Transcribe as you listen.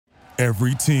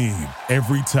Every team,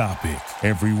 every topic,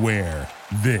 everywhere.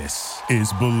 This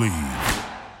is Believe.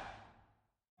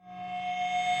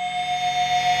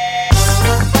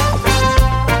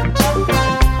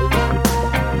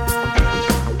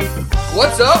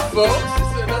 What's up, folks?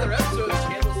 This is another episode of the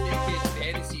Candlestick Kids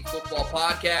Fantasy Football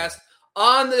Podcast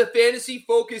on the Fantasy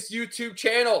Focus YouTube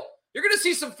channel. You're going to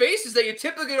see some faces that you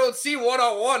typically don't see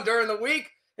one-on-one during the week.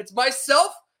 It's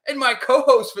myself and my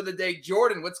co-host for the day,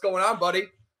 Jordan. What's going on, buddy?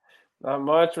 Not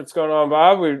much. What's going on,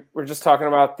 Bob? We're just talking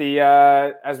about the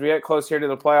as we get close here to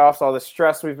the playoffs, all the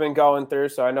stress we've been going through.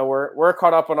 So I know we're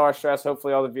caught up on our stress.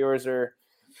 Hopefully, all the viewers are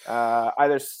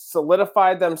either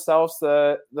solidified themselves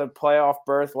the playoff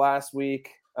berth last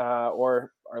week,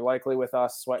 or are likely with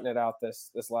us sweating it out this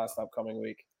last upcoming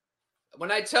week.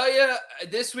 When I tell you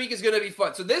this week is going to be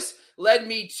fun. So this led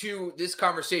me to this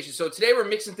conversation. So today we're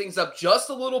mixing things up just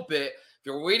a little bit. If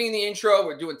you're waiting the intro,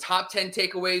 we're doing top 10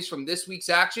 takeaways from this week's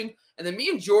action. And then me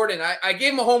and Jordan, I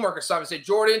gave him a homework assignment. I said,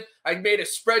 Jordan, I made a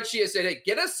spreadsheet. I said, hey,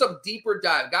 get us some deeper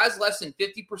dive. Guys less than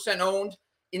 50% owned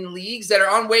in leagues that are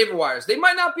on waiver wires. They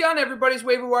might not be on everybody's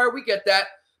waiver wire. We get that.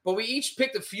 But we each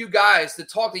picked a few guys to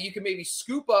talk that you can maybe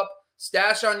scoop up,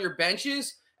 stash on your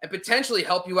benches, and potentially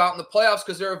help you out in the playoffs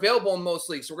because they're available in most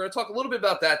leagues. So we're going to talk a little bit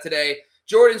about that today.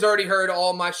 Jordan's already heard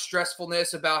all my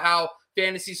stressfulness about how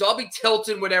fantasy. So I'll be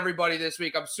tilting with everybody this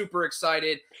week. I'm super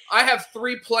excited. I have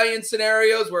 3 play-in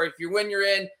scenarios where if you win, you're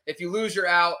in. If you lose, you're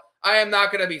out. I am not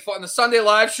going to be fun. The Sunday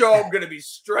live show, I'm going to be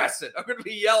stressing. I'm going to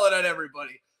be yelling at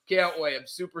everybody. Can't wait. I'm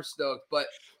super stoked. But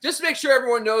just to make sure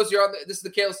everyone knows you're on this is the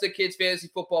Candlestick Kids Fantasy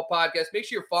Football Podcast. Make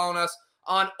sure you're following us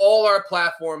on all our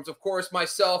platforms. Of course,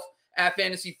 myself at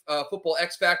Fantasy Football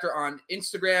X Factor on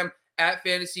Instagram, at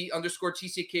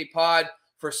Fantasy_TCK Pod.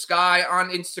 For Sky on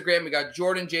Instagram, we got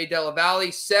Jordan J. Della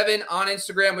Valle 7 on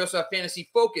Instagram. We also have Fantasy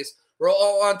Focus. We're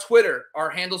all on Twitter. Our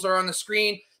handles are on the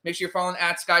screen. Make sure you're following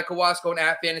at Sky Kowalsko and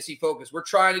at Fantasy Focus. We're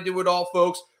trying to do it all,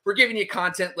 folks. We're giving you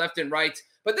content left and right.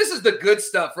 But this is the good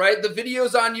stuff, right? The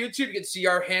videos on YouTube, you can see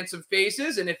our handsome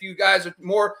faces. And if you guys are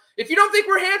if you don't think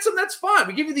we're handsome, that's fine.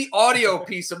 We give you the audio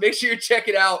piece. So make sure you check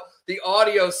it out. The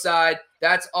audio side,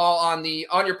 that's all on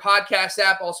your podcast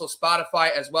app, also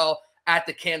Spotify as well, at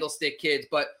the Candlestick Kids.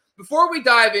 But before we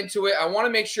dive into it, I want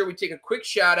to make sure we take a quick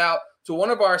shout out to one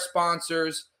of our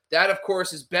sponsors. That, of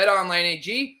course, is BetOnline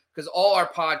AG, because all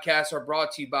our podcasts are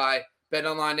brought to you by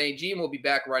BetOnline AG, and we'll be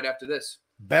back right after this.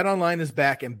 BetOnline is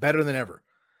back and better than ever.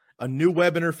 A new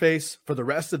web interface for the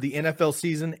rest of the NFL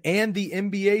season and the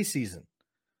NBA season.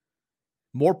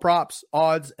 More props,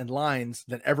 odds, and lines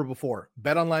than ever before.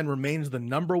 BetOnline remains the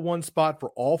 #1 spot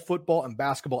for all football and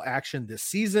basketball action this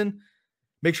season.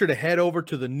 Make sure to head over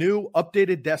to the new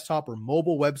updated desktop or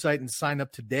mobile website and sign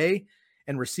up today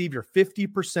and receive your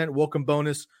 50% welcome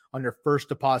bonus on your first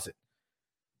deposit.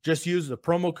 Just use the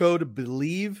promo code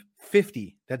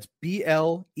BELIEVE50. That's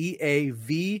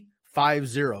BLEAV50.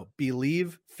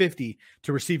 BELIEVE50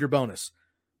 to receive your bonus.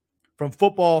 From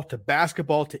football to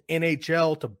basketball to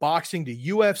NHL to boxing to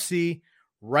UFC,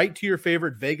 right to your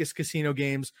favorite Vegas casino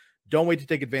games. Don't wait to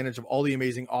take advantage of all the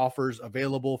amazing offers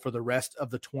available for the rest of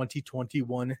the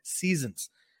 2021 seasons.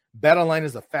 BetOnline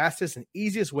is the fastest and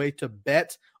easiest way to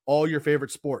bet all your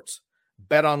favorite sports.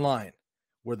 BetOnline,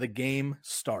 where the game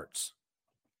starts.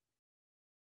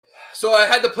 So I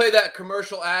had to play that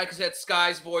commercial ad because that's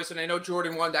Sky's voice, and I know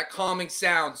Jordan wanted that calming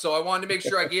sound. So I wanted to make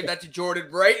sure I gave that to Jordan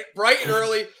bright and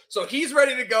early. So he's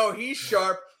ready to go. He's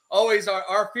sharp. Always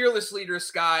our fearless leader,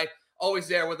 Sky. Always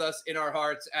there with us in our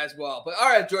hearts as well. But all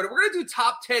right, Jordan, we're going to do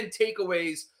top 10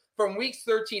 takeaways from Week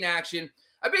 13 action.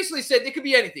 I basically said it could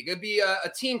be anything. It could be a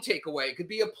team takeaway. It could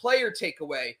be a player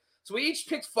takeaway. So we each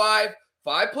picked 5.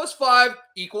 5 plus 5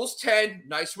 equals 10.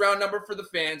 Nice round number for the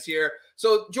fans here.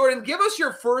 So, Jordan, give us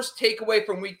your first takeaway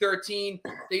from Week 13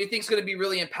 that you think is going to be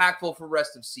really impactful for the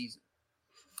rest of the season.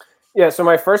 Yeah, so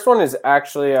my first one is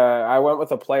actually I went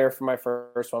with a player for my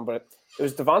first one, but it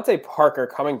was Devontae Parker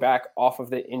coming back off of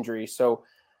the injury. So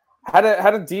had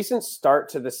a decent start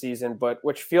to the season, but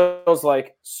which feels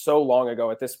like so long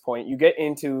ago at this point. You get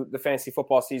into the fantasy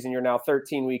football season, you're now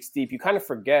 13 weeks deep. You kind of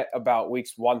forget about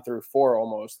weeks 1 through 4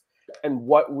 almost and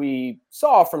what we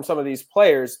saw from some of these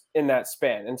players in that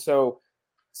span. And so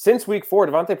since week 4,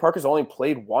 Devontae Parker's only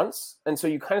played once. And so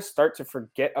you kind of start to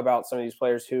forget about some of these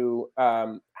players who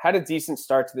had a decent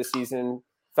start to the season,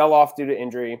 fell off due to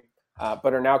injury,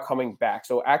 but are now coming back.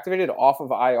 So activated off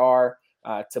of IR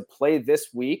to play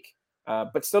this week,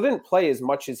 but still didn't play as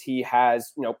much as he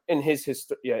has, in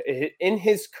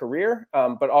his career,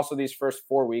 but also these first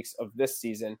 4 weeks of this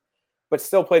season, but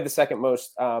still played the second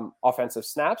most offensive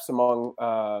snaps among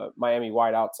Miami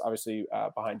wideouts, obviously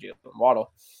behind Jalen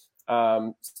Waddle.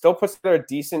 Still puts together a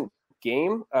decent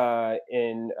game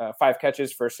in 5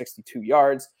 catches for 62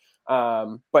 yards.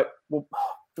 But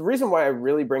the reason why I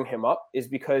really bring him up is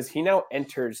because he now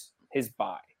enters his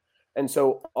bye. And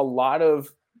so a lot of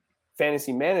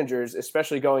fantasy managers,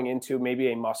 especially going into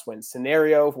maybe a must-win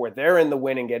scenario where they're in the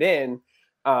win and get in,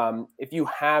 if you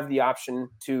have the option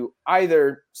to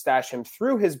either stash him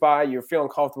through his bye, you're feeling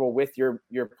comfortable with your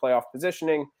playoff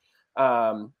positioning,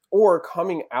 or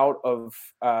coming out of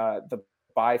the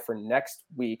bye for next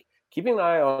week, keeping an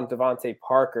eye on Devontae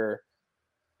Parker,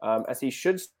 as he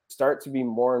should start to be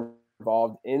more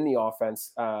involved in the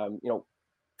offense,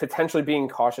 potentially being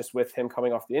cautious with him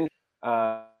coming off the injury,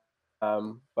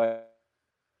 but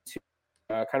to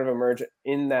kind of emerge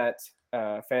in that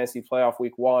fantasy playoff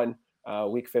week 1,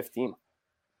 week 15.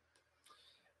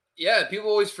 Yeah, people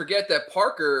always forget that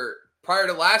Parker, prior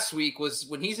to last week, was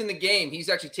when he's in the game, he's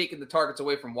actually taking the targets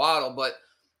away from Waddle. But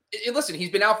listen,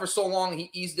 he's been out for so long, he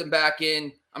eased him back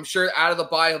in. I'm sure out of the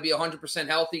bye, he'll be 100%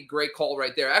 healthy. Great call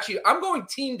right there. Actually, I'm going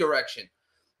team direction.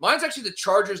 Mine's actually the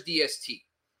Chargers DST.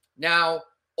 Now,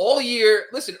 all year,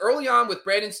 listen, early on with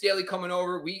Brandon Staley coming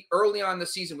over, early on in the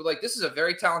season, we're like, this is a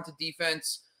very talented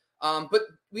defense. But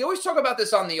we always talk about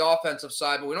this on the offensive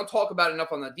side, but we don't talk about it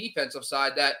enough on the defensive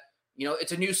side that,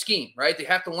 it's a new scheme, right? They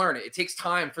have to learn it. It takes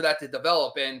time for that to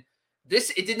develop. And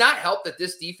it did not help that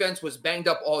this defense was banged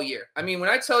up all year. I mean, when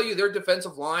I tell you their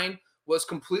defensive line was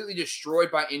completely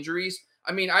destroyed by injuries,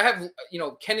 I mean, I have,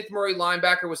 Kenneth Murray,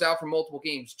 linebacker, was out for multiple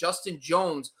games. Justin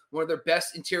Jones, one of their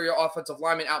best interior offensive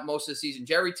linemen, out most of the season.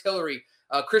 Jerry Tillery,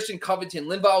 Christian Covington,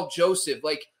 Linval Joseph,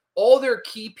 like all their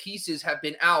key pieces have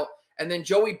been out. And then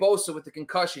Joey Bosa with the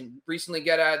concussion recently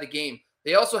got out of the game.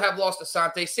 They also have lost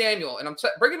Asante Samuel. And I'm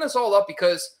bringing this all up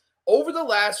because over the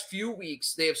last few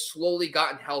weeks, they have slowly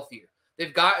gotten healthier.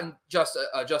 They've gotten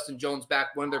Justin Jones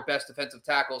back, one of their best defensive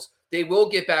tackles. They will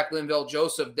get back Linval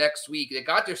Joseph next week. They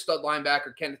got their stud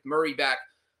linebacker, Kenneth Murray, back.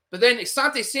 But then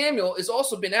Asante Samuel has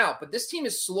also been out. But this team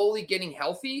is slowly getting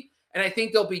healthy, and I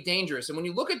think they'll be dangerous. And when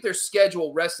you look at their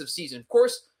schedule rest of season, of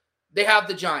course, they have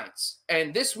the Giants.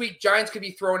 And this week, Giants could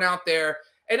be thrown out there.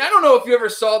 And I don't know if you ever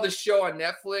saw this show on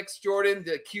Netflix, Jordan,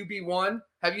 the QB1.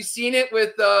 Have you seen it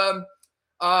with,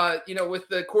 with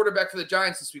the quarterback for the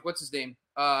Giants this week? What's his name?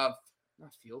 Not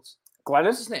Fields. Glennon?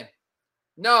 What's his name?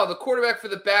 No, the quarterback for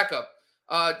the backup.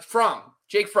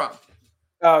 Jake Fromm.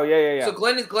 Oh, yeah. So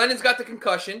Glennon's got the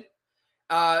concussion.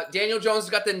 Daniel Jones has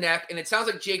got the neck. And it sounds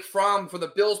like Jake Fromm for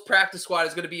the Bills practice squad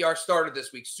is going to be our starter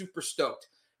this week. Super stoked.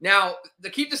 Now, to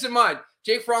keep this in mind,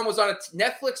 Jake Fromm was on a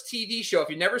Netflix TV show. If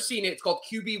you've never seen it, it's called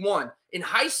QB1. In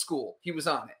high school, he was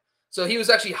on it. So he was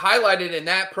actually highlighted in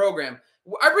that program.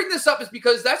 I bring this up is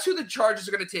because that's who the Chargers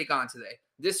are going to take on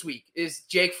this week, is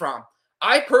Jake Fromm.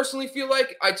 I personally feel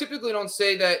like I typically don't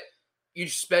say that you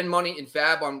spend money in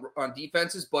fab on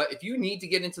defenses, but if you need to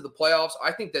get into the playoffs,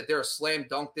 I think that they're a slam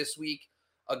dunk this week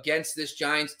against this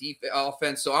Giants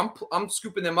offense. So I'm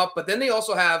scooping them up. But then they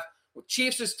also have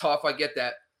Chiefs is tough. I get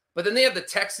that. But then they have the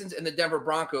Texans and the Denver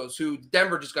Broncos, who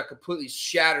Denver just got completely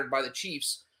shattered by the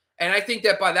Chiefs. And I think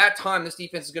that by that time, this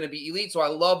defense is going to be elite. So I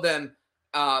love them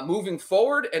moving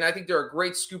forward. And I think they're a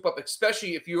great scoop up,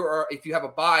 especially if you have a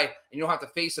bye and you don't have to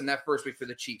face them that first week for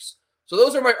the Chiefs. So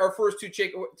those are our first two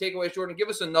takeaways, Jordan. Give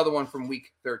us another one from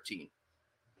week 13.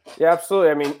 Yeah,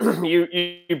 absolutely. I mean,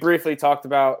 you briefly talked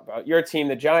about your team,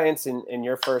 the Giants, in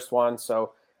your first one.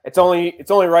 So it's only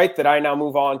right that I now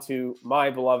move on to my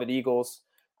beloved Eagles.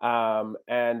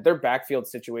 And their backfield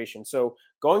situation. So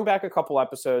going back a couple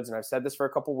episodes, and I've said this for a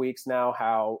couple weeks now,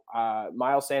 how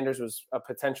Miles Sanders was a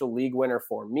potential league winner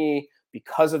for me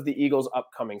because of the Eagles'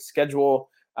 upcoming schedule,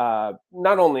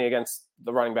 not only against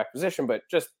the running back position, but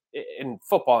just in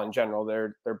football in general.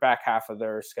 Their back half of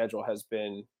their schedule has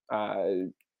been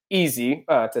easy,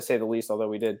 to say the least, although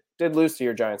we did lose to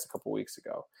your Giants a couple weeks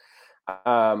ago.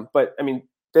 But I mean,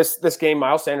 This game,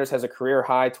 Miles Sanders has a career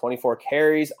high 24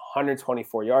 carries,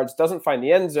 124 yards. Doesn't find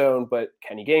the end zone, but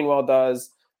Kenny Gainwell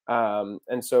does.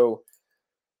 And so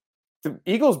the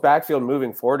Eagles' backfield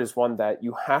moving forward is one that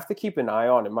you have to keep an eye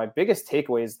on. And my biggest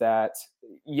takeaway is that,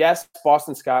 yes,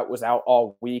 Boston Scott was out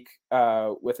all week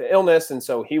with an illness, and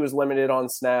so he was limited on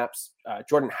snaps.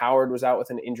 Jordan Howard was out with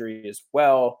an injury as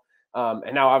well.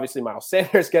 And now, obviously, Miles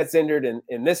Sanders gets injured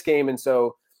in this game. And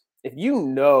so if you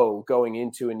know going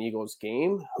into an Eagles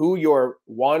game who your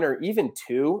one or even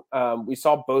two, we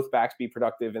saw both backs be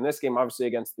productive in this game, obviously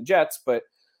against the Jets, but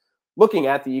looking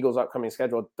at the Eagles' upcoming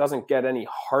schedule, it doesn't get any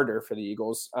harder for the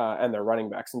Eagles and their running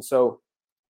backs. And so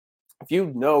if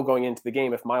you know going into the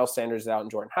game, if Miles Sanders is out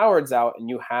and Jordan Howard's out and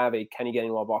you have a Kenny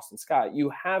Gainwell, Boston Scott, you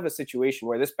have a situation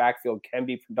where this backfield can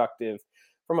be productive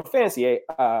from a fantasy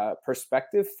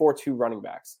perspective for two running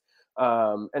backs.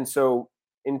 And so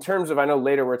in terms of, I know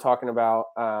later we're talking about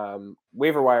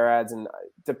waiver wire ads, and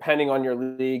depending on your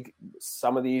league,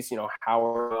 some of these,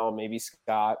 Howard, maybe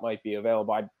Scott might be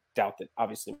available. I doubt that,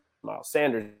 obviously, Miles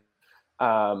Sanders.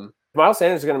 Miles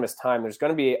Sanders is going to miss time. There's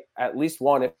going to be at least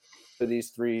one of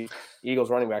these three Eagles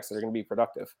running backs that are going to be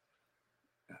productive.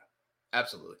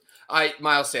 Absolutely.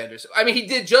 Miles Sanders. I mean, he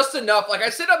did just enough. Like I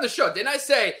said on the show, didn't I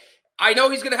say, I know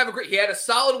he's going to have he had a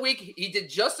solid week. He did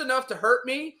just enough to hurt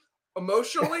me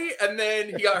emotionally, and then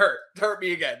he got hurt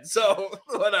me again. So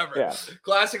whatever. Yeah.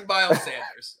 Classic Miles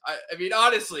Sanders. I mean,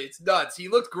 honestly, it's nuts. He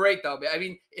looked great though, man. I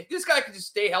mean, if this guy could just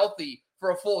stay healthy for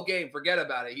a full game, forget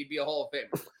about it. He'd be a Hall of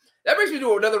Famer. That brings me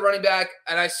to another running back,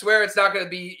 and I swear it's not going to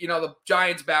be, the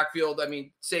Giants backfield. I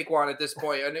mean, Saquon at this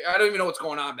point. I don't even know what's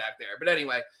going on back there. But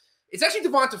anyway, it's actually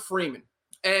Devonta Freeman.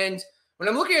 And when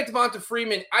I'm looking at Devonta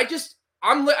Freeman,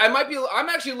 I'm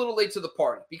actually a little late to the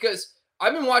party because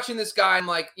I've been watching this guy. I'm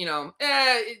like,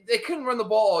 they couldn't run the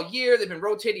ball all year. They've been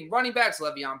rotating running backs.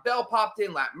 Le'Veon Bell popped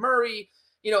in, Lat Murray.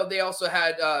 They also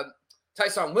had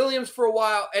Tyson Williams for a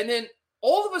while. And then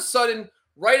all of a sudden,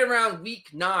 right around week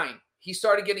 9, he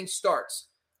started getting starts.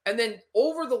 And then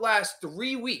over the last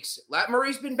 3 weeks, Lat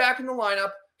Murray's been back in the lineup.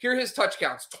 Here are his touch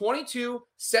counts: 22,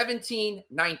 17,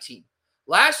 19.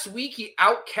 Last week, he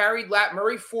out-carried Lat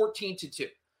Murray 14-2.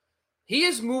 He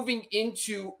is moving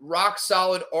into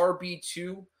rock-solid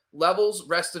RB2 levels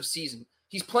rest of season.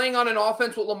 He's playing on an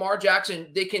offense with Lamar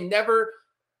Jackson. They can never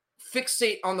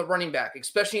fixate on the running back,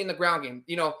 especially in the ground game.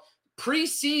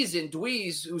 Preseason,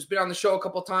 Dweez, who's been on the show a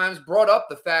couple times, brought up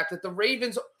the fact that the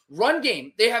Ravens run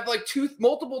game, they have like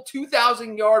multiple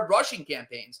 2,000-yard rushing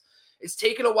campaigns. It's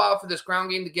taken a while for this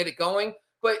ground game to get it going.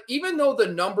 But even though the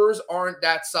numbers aren't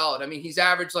that solid, I mean, he's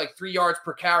averaged like 3 yards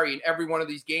per carry in every one of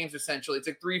these games, essentially. It's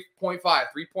like 3.5,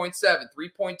 3.7,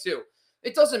 3.2.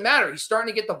 It doesn't matter. He's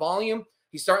starting to get the volume.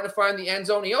 He's starting to find the end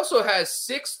zone. He also has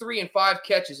 6, 3, and 5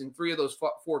 catches in 3 of those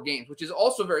 4 games, which is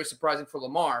also very surprising for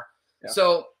Lamar. Yeah.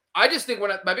 So I just think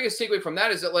my biggest takeaway from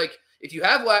that is that, like, if you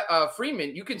have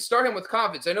Freeman, you can start him with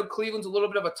confidence. I know Cleveland's a little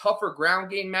bit of a tougher ground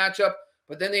game matchup,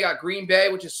 but then they got Green Bay,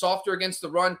 which is softer against the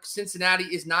run. Cincinnati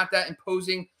is not that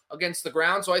imposing against the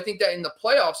ground. So I think that in the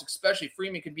playoffs, especially,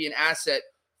 Freeman could be an asset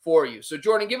for you. So,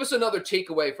 Jordan, give us another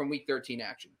takeaway from Week 13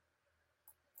 action.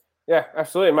 Yeah,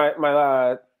 absolutely.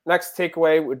 My next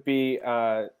takeaway would be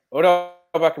Odell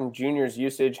Beckham Jr.'s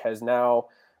usage has now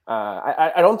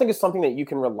I don't think it's something that you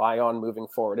can rely on moving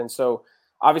forward. And so,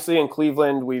 obviously, in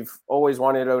Cleveland, we've always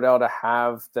wanted Odell to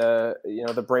have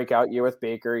the breakout year with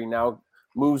Baker. He now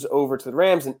moves over to the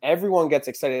Rams, and everyone gets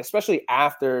excited, especially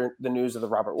after the news of the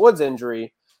Robert Woods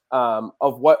injury,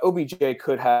 of what OBJ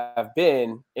could have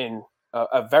been in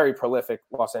a very prolific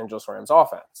Los Angeles Rams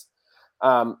offense.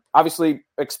 Obviously,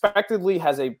 expectedly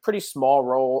has a pretty small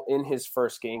role in his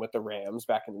first game with the Rams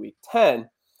back in Week 10,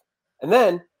 and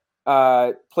then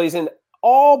plays in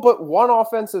all but one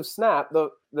offensive snap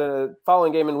the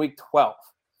following game in Week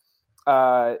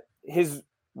 12. His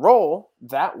role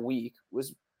that week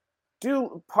was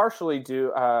partially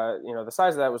due, the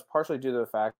size of that was partially due to the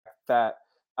fact that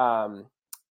I'm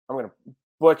going to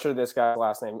butcher this guy's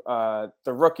last name.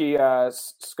 The rookie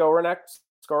Skowronek,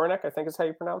 I think is how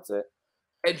you pronounce it.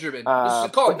 Benjamin.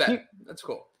 Call him Ben. That's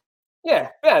cool. Yeah,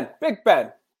 Big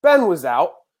Ben. Ben was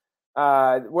out.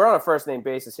 We're on a first name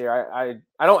basis here. I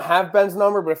don't have Ben's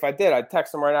number, but if I did, I'd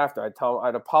text him right after.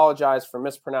 I'd apologize for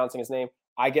mispronouncing his name.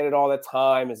 I get it all the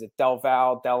time. Is it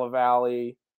Della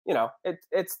Valley?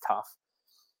 It's tough.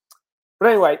 But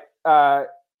anyway,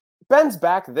 Ben's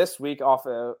back this week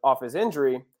off his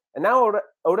injury, and now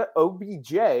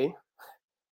OBJ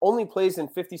only plays in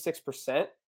 56%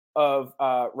 of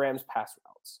Rams pass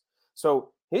routes.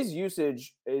 So his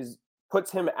usage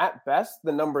puts him at best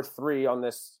the number 3 on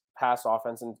this pass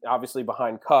offense, and obviously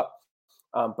behind Kupp,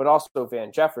 but also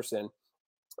Van Jefferson.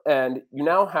 And you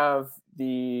now have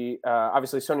the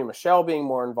obviously Sony Michel being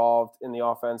more involved in the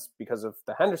offense because of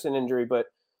the Henderson injury. But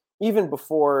even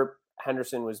before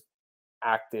Henderson was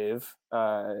active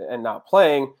and not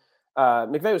playing,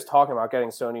 McVay was talking about getting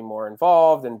Sony more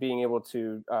involved and being able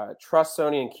to trust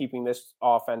Sony and keeping this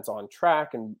offense on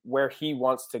track and where he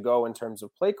wants to go in terms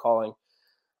of play calling.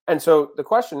 And so the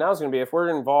question now is going to be, if we're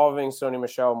involving Sony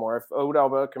Michel more, if Odell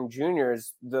Beckham Jr.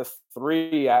 is the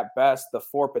 3 at best, the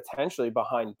 4 potentially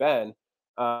behind Ben,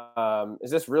 is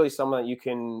this really someone that you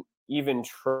can even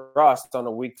trust on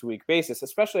a week-to-week basis,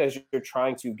 especially as you're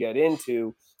trying to get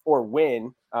into or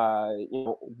win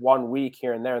 1 week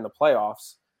here and there in the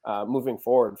playoffs moving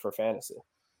forward for fantasy?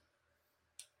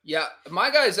 Yeah, my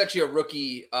guy is actually a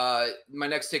rookie. My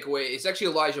next takeaway is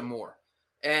actually Elijah Moore.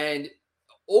 And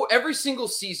every single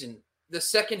season, the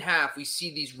second half, we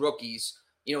see these rookies,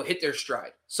 hit their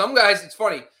stride. Some guys, it's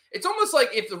funny. It's almost like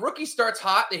if the rookie starts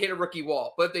hot, they hit a rookie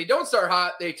wall. But if they don't start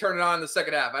hot, they turn it on in the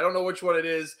second half. I don't know which one it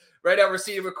is. Right now we're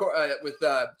seeing with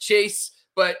Chase.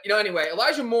 But, anyway,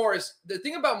 Elijah Moore the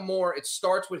thing about Moore, it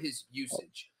starts with his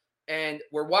usage. And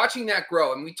we're watching that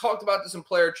grow. And we talked about this in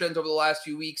player trends over the last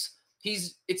few weeks.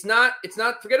 It's not,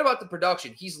 forget about the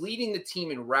production. He's leading the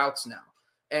team in routes now.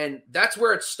 And that's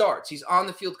where it starts. He's on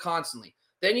the field constantly.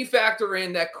 Then you factor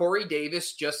in that Corey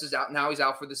Davis just is out. Now he's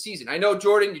out for the season. I know,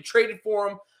 Jordan, you traded for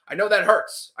him. I know that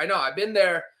hurts. I know. I've been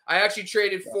there. I actually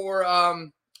traded for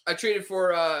I traded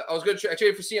for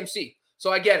CMC.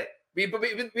 So I get it. We've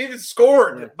been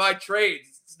scored by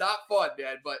trades. It's not fun,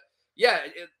 man. But yeah,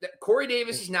 Corey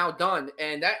Davis is now done,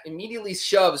 and that immediately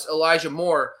shoves Elijah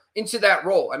Moore into that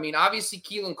role. I mean, obviously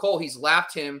Keelan Cole, he's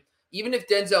lapped him. Even if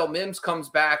Denzel Mims comes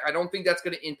back, I don't think that's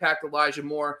going to impact Elijah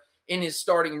Moore in his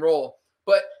starting role.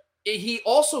 But he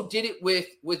also did it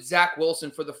with Zach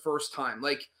Wilson for the first time.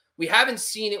 Like, we haven't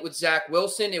seen it with Zach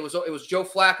Wilson. It was Joe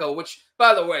Flacco, which,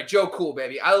 by the way, Joe Cool,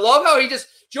 baby. I love how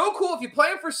Joe Cool, if you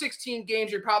play him for 16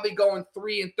 games, you're probably going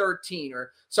 3-13,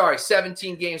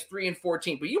 17 games,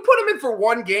 3-14. But you put him in for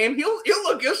one game, he'll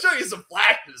show you some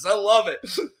flashes. I love it.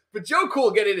 But Joe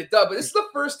Cool getting it done. But this is the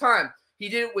first time he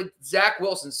did it with Zach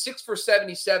Wilson, 6 for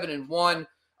 77 and 1.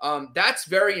 That's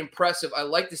very impressive. I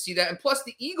like to see that. And plus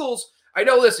the Eagles, I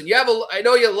know, listen, I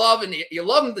know you love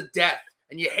them to death.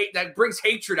 And you hate that brings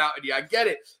hatred out in you. I get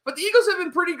it. But the Eagles have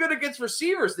been pretty good against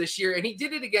receivers this year, and he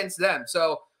did it against them.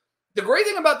 So the great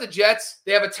thing about the Jets,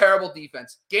 they have a terrible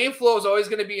defense. Game flow is always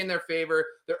going to be in their favor.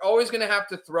 They're always going to have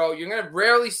to throw. You're going to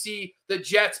rarely see the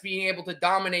Jets being able to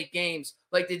dominate games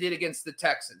like they did against the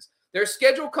Texans. Their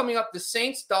schedule coming up, the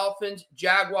Saints, Dolphins,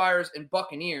 Jaguars, and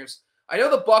Buccaneers. I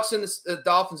know the Bucs and the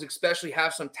Dolphins especially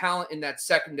have some talent in that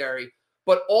secondary.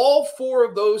 But all four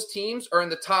of those teams are in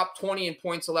the top 20 in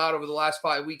points allowed over the last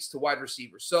 5 weeks to wide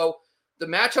receivers. So the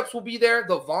matchups will be there.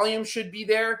 The volume should be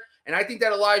there. And I think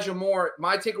that Elijah Moore,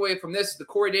 my takeaway from this is the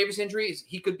Corey Davis injury is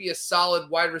he could be a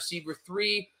solid wide receiver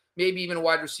 3, maybe even a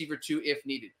wide receiver 2 if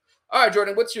needed. All right,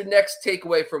 Jordan, what's your next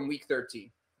takeaway from week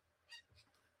 13?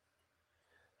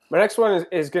 My next one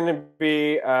is going to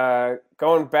be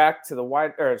going back to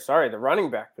the running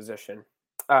back position.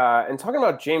 And talking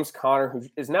about James Conner, who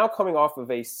is now coming off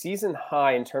of a season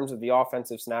high in terms of the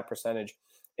offensive snap percentage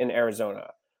in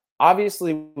Arizona.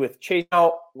 Obviously, with Chase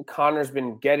out, Conner's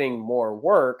been getting more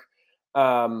work.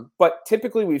 But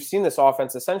typically, we've seen this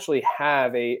offense essentially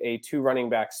have a 2 running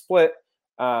back split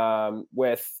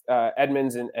with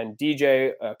Edmonds and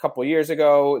DJ a couple years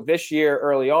ago. This year,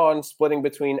 early on, splitting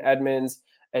between Edmonds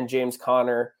and James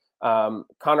Conner.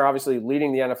 Conner obviously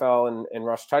leading the NFL in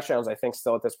rush touchdowns, I think,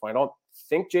 still at this point. I don't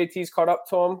think JT's caught up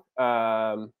to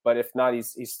him, but if not,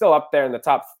 he's still up there in the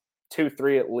top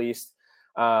 2-3 at least.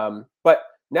 But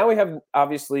now we have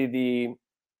obviously the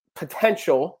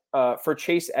potential for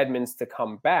Chase Edmonds to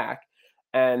come back.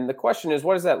 And the question is,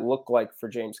 what does that look like for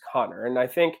James Conner? And I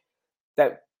think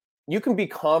that you can be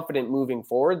confident moving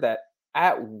forward that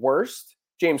at worst,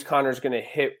 James Conner is going to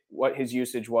hit what his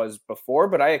usage was before,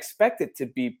 but I expect it to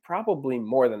be probably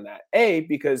more than that.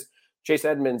 Because Chase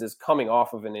Edmonds is coming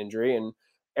off of an injury and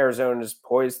Arizona is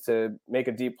poised to make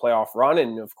a deep playoff run.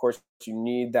 And of course, you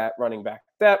need that running back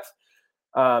depth.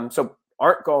 So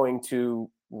aren't going to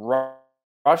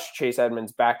rush Chase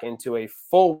Edmonds back into a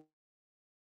full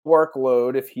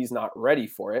workload if he's not ready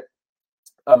for it.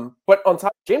 But on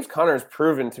top, James Conner has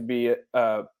proven to be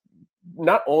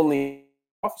not only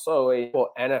also a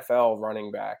NFL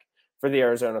running back for the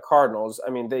Arizona Cardinals.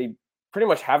 I mean, they pretty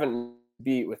much haven't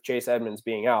beat with Chase Edmonds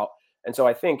being out. And so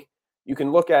I think you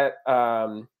can look at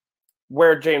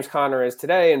where James Conner is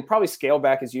today and probably scale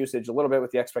back his usage a little bit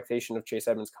with the expectation of Chase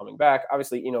Edmonds coming back.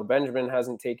 Obviously, Benjamin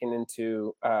hasn't taken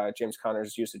into James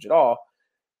Conner's usage at all.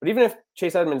 But even if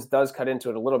Chase Edmonds does cut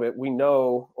into it a little bit, we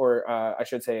know, or I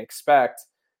should say expect,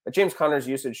 that James Conner's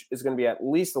usage is going to be at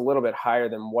least a little bit higher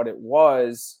than what it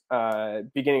was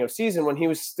beginning of season when he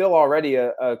was still already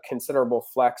a considerable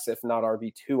flex, if not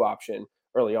RB2 option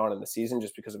early on in the season,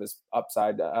 just because of his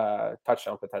upside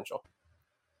touchdown potential.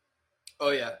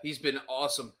 Oh, yeah. He's been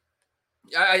awesome.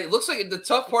 It looks like the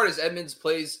tough part is Edmonds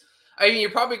plays. I mean,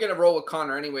 you're probably going to roll with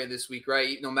Conner anyway this week,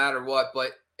 right? No matter what.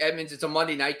 But Edmonds, it's a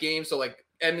Monday night game. So,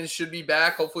 Edmonds should be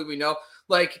back. Hopefully we know.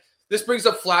 This brings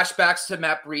up flashbacks to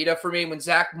Matt Breida for me. When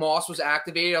Zach Moss was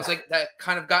activated, I was like, that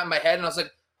kind of got in my head. And I was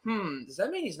like, does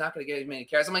that mean he's not going to get as many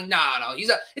carries? I'm like, no,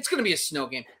 it's going to be a snow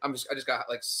game. I just got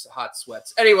hot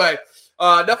sweats. Anyway,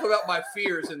 enough about my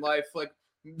fears in life,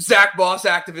 Zach Moss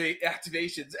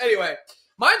activations. Anyway,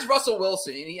 mine's Russell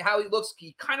Wilson and how he looks.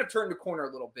 He kind of turned the corner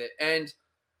a little bit. And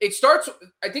it starts.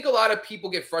 I think a lot of people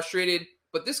get frustrated,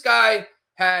 but this guy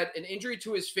had an injury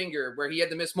to his finger where he had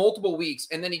to miss multiple weeks,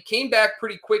 and then he came back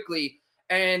pretty quickly.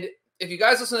 And if you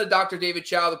guys listen to Dr. David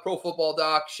Chow, the Pro Football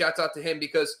Doc, shouts out to him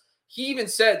because he even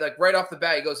said, like right off the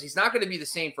bat, he goes, he's not going to be the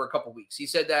same for a couple weeks. He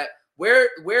said that where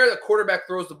the quarterback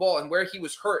throws the ball and where he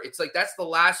was hurt, it's like that's the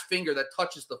last finger that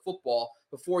touches the football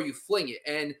before you fling it.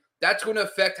 And that's going to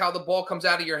affect how the ball comes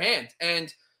out of your hand.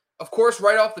 And, of course,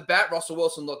 right off the bat, Russell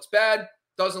Wilson looks bad,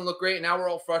 doesn't look great, and now we're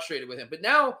all frustrated with him. But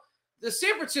now the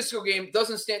San Francisco game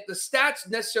doesn't stand – the stats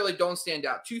necessarily don't stand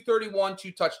out. 231,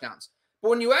 2 touchdowns. But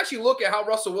when you actually look at how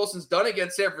Russell Wilson's done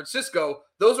against San Francisco,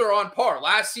 those are on par.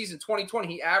 Last season, 2020,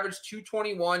 he averaged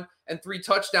 221 and 3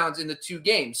 touchdowns in the 2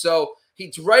 games. So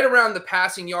he's right around the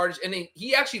passing yardage, and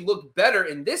he actually looked better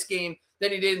in this game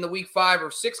than he did in the Week 5 or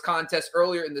 6 contest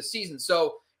earlier in the season.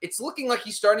 So it's looking like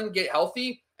he's starting to get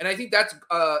healthy, and I think that's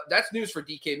news for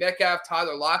DK Metcalf,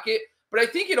 Tyler Lockett. But I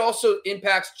think it also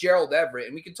impacts Gerald Everett,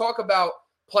 and we can talk about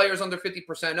players under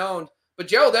 50% owned, but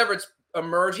Gerald Everett's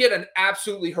emerged. He had an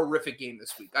absolutely horrific game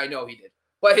this week. I know he did.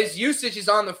 But his usage is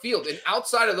on the field. And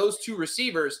outside of those 2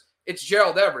 receivers, it's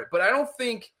Gerald Everett. But I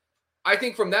think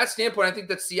from that standpoint, I think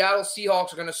that Seattle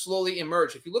Seahawks are going to slowly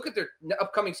emerge. If you look at their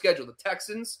upcoming schedule, the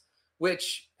Texans,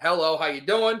 which, hello, how you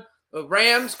doing? The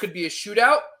Rams could be a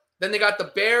shootout. Then they got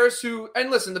the Bears and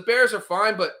listen, the Bears are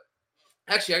fine, but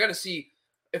actually I got to see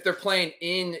if they're playing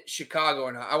in Chicago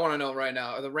or not. I want to know right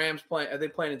now. Are the Rams playing? Are they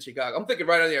playing in Chicago? I'm thinking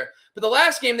right on the air. But the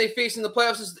last game they face in the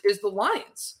playoffs is the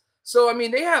Lions. So, I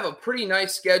mean, they have a pretty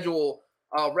nice schedule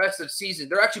rest of season.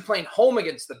 They're actually playing home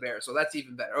against the Bears, so that's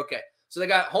even better. Okay, so they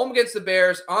got home against the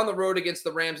Bears, on the road against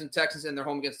the Rams and Texans, and they're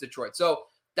home against Detroit. So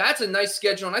that's a nice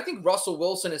schedule, and I think Russell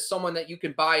Wilson is someone that you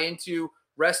can buy into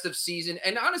rest of season.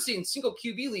 And honestly, in single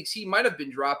QB leagues, he might have been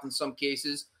dropped in some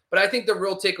cases. But I think the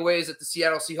real takeaway is that the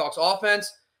Seattle Seahawks offense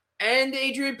and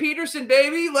Adrian Peterson,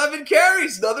 baby, 11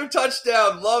 carries, another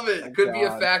touchdown. Love it. Could be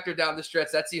a factor down the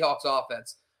stretch. That Seahawks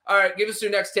offense. All right, give us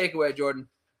your next takeaway, Jordan.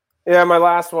 Yeah, my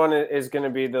last one is going to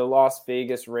be the Las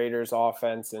Vegas Raiders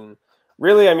offense. And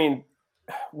really, I mean,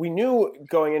 we knew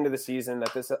going into the season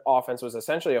that this offense was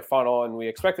essentially a funnel, and we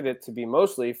expected it to be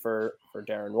mostly for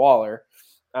Darren Waller.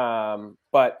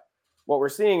 But what we're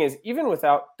seeing is even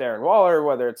without Darren Waller,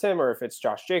 whether it's him or if it's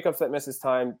Josh Jacobs that misses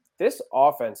time, this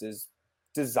offense is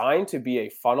designed to be a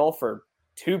funnel for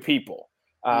 2 people.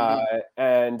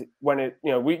 And when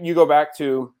you go back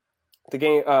to the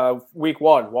game week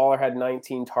 1, Waller had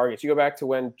 19 targets. You go back to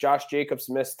when Josh Jacobs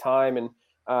missed time and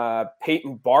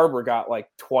Peyton Barber got like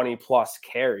 20 plus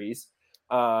carries.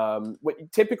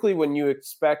 Typically when you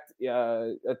expect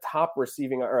a top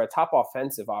receiving or a top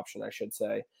offensive option, I should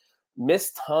say,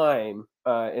 miss time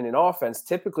in an offense,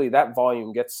 typically that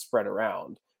volume gets spread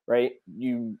around, right?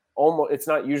 It's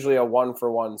not usually a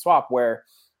 1-for-1 swap where,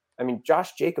 I mean,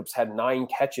 Josh Jacobs had 9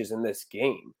 catches in this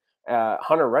game.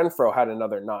 Hunter Renfrow had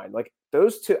another 9. Like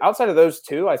those 2, outside of those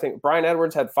 2, I think Bryan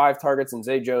Edwards had 5 targets and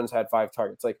Zay Jones had 5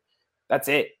 targets. Like that's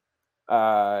it.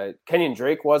 Kenyon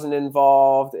Drake wasn't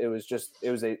involved. It was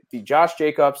the Josh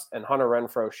Jacobs and Hunter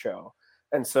Renfrow show.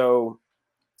 And so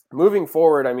moving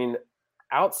forward, I mean,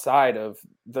 outside of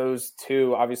those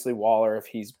 2, obviously Waller, if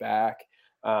he's back,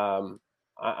 I'm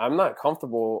not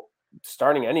comfortable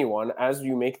starting anyone as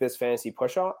you make this fantasy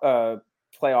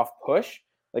playoff push,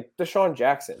 like Deshaun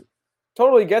Jackson.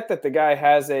 Totally get that the guy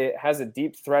has a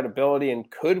deep threat ability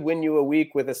and could win you a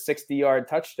week with a 60-yard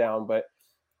touchdown, but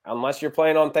unless you're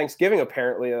playing on Thanksgiving,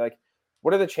 apparently, like,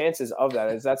 what are the chances of that?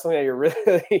 Is that something that you're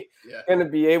really going to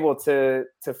be able to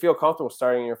feel comfortable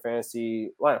starting in your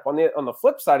fantasy lineup? On the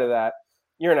flip side of that,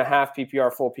 you're in a half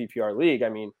PPR, full PPR league. I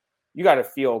mean, you got to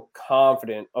feel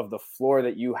confident of the floor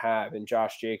that you have in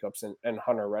Josh Jacobs and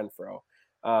Hunter Renfrow.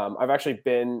 I've actually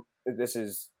been,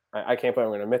 I can't believe I'm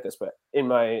going to admit this, but in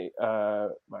my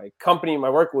company,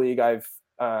 my work league, I've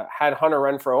had Hunter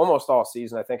Renfrow almost all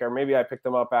season, I think, or maybe I picked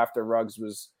him up after Ruggs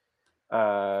was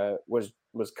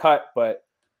cut, but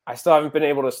I still haven't been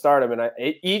able to start him. And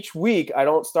each week I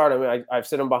don't start him. I've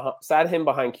sat him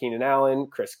behind Keenan Allen,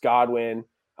 Chris Godwin,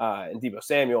 and Deebo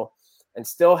Samuel, and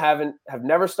still have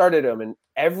never started him. And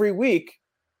every week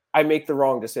I make the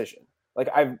wrong decision. Like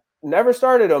I've never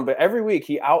started him, but every week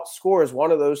he outscores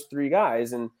one of those 3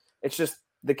 guys. And it's just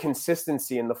the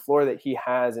consistency and the floor that he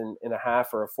has in a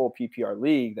half or a full PPR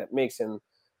league that makes him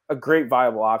a great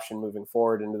viable option moving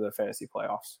forward into the fantasy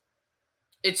playoffs.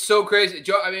 It's so crazy.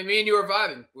 Joe, I mean, me and you are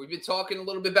vibing. We've been talking a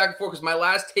little bit back and forth because my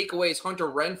last takeaway is Hunter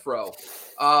Renfrow.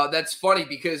 That's funny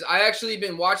because I actually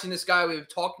been watching this guy. We've been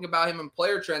talking about him in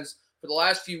player trends for the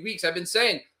last few weeks. I've been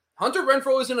saying Hunter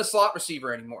Renfrow isn't a slot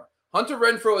receiver anymore. Hunter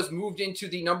Renfrow has moved into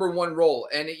the number one role.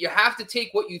 And you have to take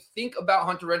what you think about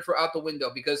Hunter Renfrow out the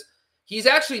window because he's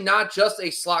actually not just a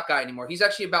slot guy anymore. He's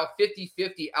actually about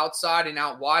 50-50 outside and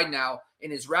out wide now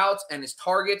in his routes and his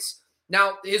targets.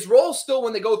 Now, his role still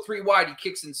when they go 3 wide, he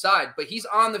kicks inside, but he's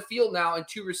on the field now in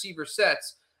 2 receiver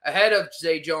sets ahead of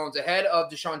Zay Jones, ahead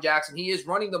of Deshaun Jackson. He is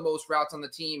running the most routes on the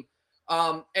team.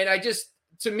 And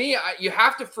you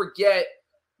have to forget,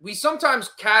 we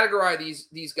sometimes categorize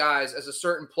these guys as a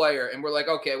certain player, and we're like,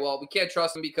 okay, well, we can't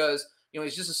trust him because,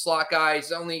 he's just a slot guy.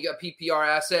 He's only a PPR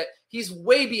asset. He's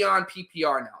way beyond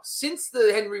PPR now. Since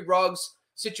the Henry Ruggs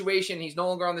situation, he's no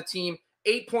longer on the team.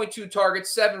 8.2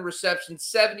 targets, 7 receptions,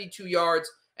 72 yards,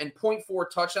 and 0.4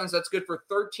 touchdowns. That's good for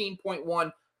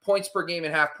 13.1 points per game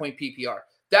and half-point PPR.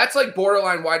 That's like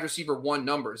borderline wide receiver 1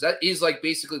 numbers. That is like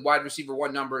basically wide receiver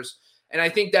 1 numbers. And I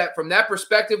think that from that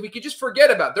perspective, we could just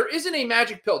forget about it. There isn't a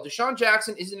magic pill. Deshaun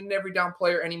Jackson isn't an every down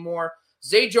player anymore.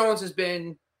 Zay Jones has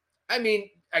been,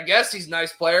 I guess he's a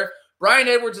nice player. Bryan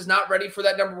Edwards is not ready for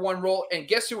that number 1 role. And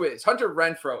guess who is? Hunter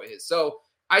Renfrow is. So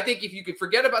I think if you could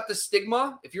forget about the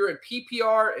stigma, if you're in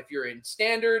PPR, if you're in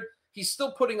standard, he's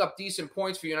still putting up decent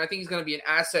points for you. And I think he's going to be an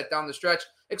asset down the stretch,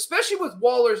 especially with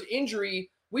Waller's injury.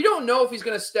 We don't know if he's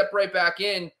going to step right back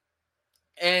in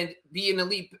and be an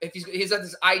elite. If he's got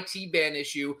this IT ban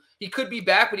issue, he could be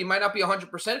back, but he might not be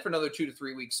 100% for another 2 to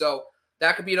 3 weeks. So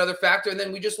that could be another factor. And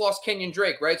then we just lost Kenyon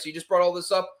Drake, right? So you just brought all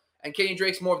this up, and Kenyon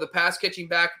Drake's more of the pass catching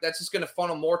back. That's just going to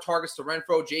funnel more targets to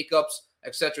Renfrow, Jacobs,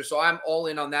 etc. So I'm all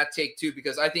in on that take too,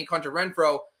 because I think Hunter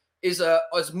Renfrow is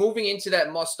moving into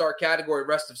that must-start category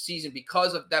rest of season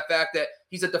because of that fact that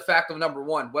he's a de facto number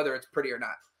 1, whether it's pretty or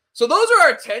not. So those are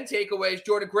our 10 takeaways.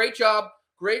 Jordan, great job.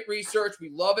 Great research. We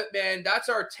love it, man. That's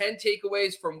our 10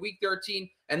 takeaways from Week 13.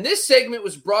 And this segment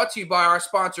was brought to you by our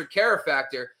sponsor, Care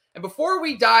Factor. And before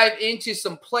we dive into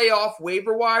some playoff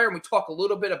waiver wire and we talk a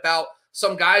little bit about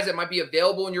some guys that might be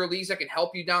available in your leagues that can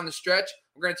help you down the stretch,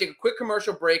 we're going to take a quick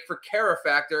commercial break for Care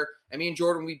Factor. And me and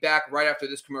Jordan will be back right after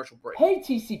this commercial break. Hey,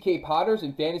 TCK Potters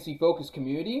and Fantasy Focus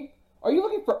community. Are you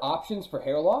looking for options for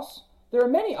hair loss? There are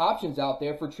many options out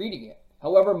there for treating it.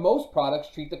 However, most products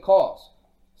treat the cause,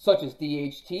 such as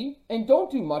DHT, and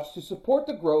don't do much to support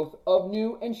the growth of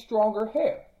new and stronger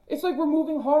hair. It's like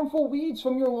removing harmful weeds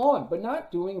from your lawn, but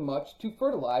not doing much to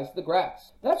fertilize the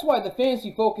grass. That's why the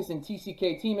Fantasy Focus and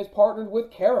TCK team has partnered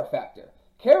with Care Factor.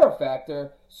 Care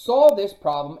Factor saw this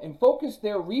problem and focused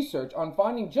their research on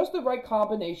finding just the right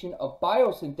combination of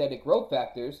biosynthetic growth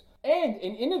factors and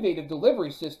an innovative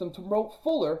delivery system to promote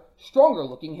fuller, stronger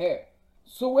looking hair.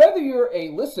 So whether you're a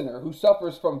listener who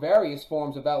suffers from various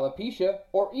forms of alopecia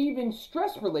or even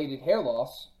stress-related hair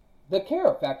loss, the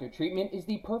Care Factor treatment is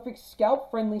the perfect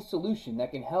scalp-friendly solution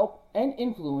that can help and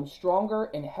influence stronger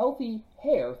and healthy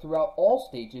hair throughout all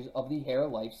stages of the hair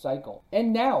life cycle.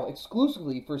 And now,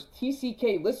 exclusively for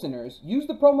TCK listeners, use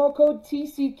the promo code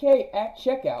TCK at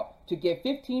checkout to get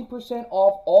 15%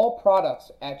 off all products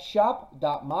at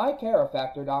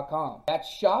shop.mycarefactor.com. That's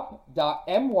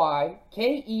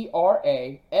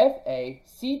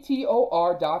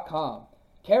shop.mycarefactor.com.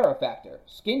 Care Factor,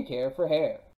 skincare for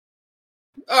hair.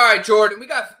 All right, Jordan, we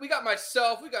got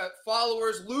myself, we got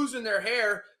followers losing their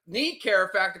hair, need Care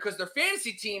Factor because their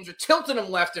fantasy teams are tilting them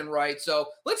left and right. So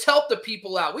let's help the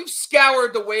people out. We've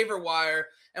scoured the waiver wire,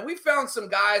 and we found some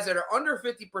guys that are under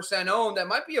 50% owned that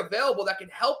might be available that can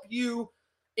help you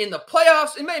in the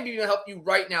playoffs and maybe even help you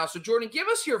right now. So, Jordan, give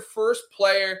us your first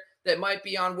player that might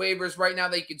be on waivers right now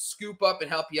that you can scoop up and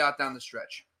help you out down the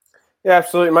stretch. Yeah,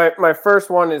 absolutely. My first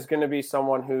one is going to be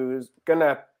someone who's going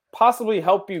to possibly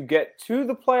help you get to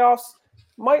the playoffs,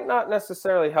 might not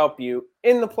necessarily help you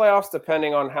in the playoffs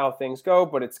depending on how things go,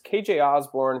 but it's KJ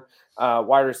Osborne,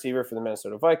 wide receiver for the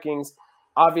Minnesota Vikings.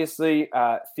 Obviously,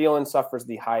 Thielen suffers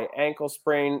the high ankle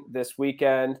sprain this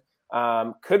weekend.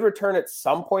 Could return at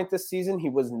some point this season. He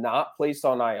was not placed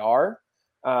on IR,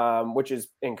 which is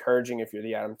encouraging if you're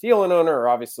the Adam Thielen owner or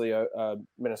obviously a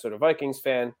Minnesota Vikings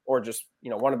fan, or just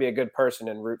want to be a good person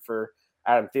and root for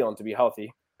Adam Thielen to be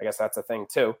healthy. I guess that's a thing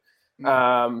too.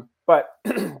 But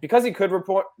because he could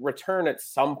return at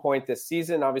some point this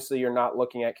season, obviously you're not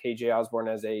looking at KJ Osborne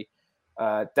as a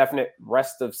definite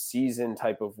rest of season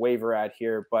type of waiver ad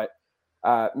here. But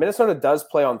Minnesota does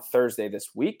play on Thursday this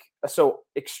week. So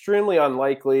extremely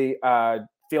unlikely.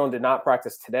 Thielen did not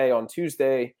practice today on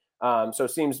Tuesday. So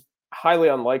it seems highly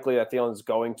unlikely that Thielen is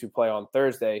going to play on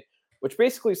Thursday, which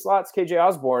basically slots KJ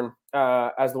Osborne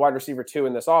as the wide receiver 2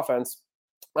 in this offense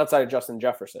outside of Justin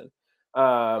Jefferson.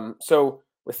 So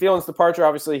with Thielen's departure,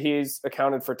 obviously he's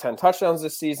accounted for 10 touchdowns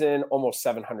this season, almost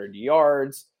 700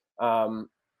 yards.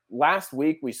 last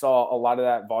week we saw a lot of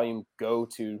that volume go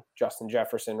to Justin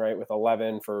Jefferson, right, with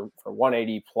 11 for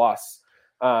 180 plus.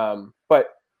 But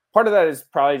part of that is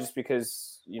probably just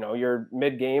because, you're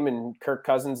mid-game and Kirk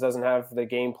Cousins doesn't have the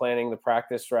game planning, the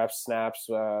practice reps, snaps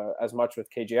as much with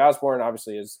KJ Osborne,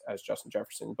 obviously, as Justin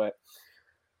Jefferson. But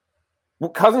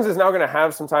Cousins is now going to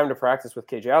have some time to practice with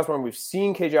KJ Osborne. We've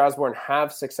seen KJ Osborne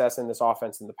have success in this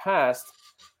offense in the past.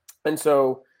 And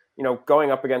so, going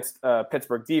up against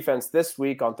Pittsburgh defense this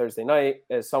week on Thursday night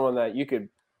is someone that you could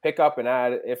pick up and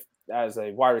add as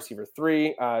a wide receiver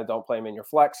 3. Don't play him in your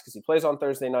flex because he plays on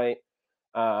Thursday night.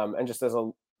 And just as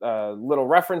a little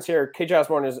reference here, KJ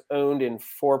Osborne is owned in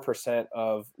 4%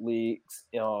 of leagues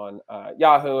on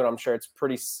Yahoo, and I'm sure it's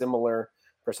pretty similar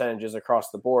percentages across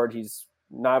the board. He's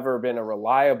never been a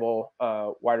reliable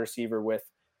wide receiver with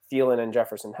Thielen and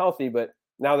Jefferson healthy, but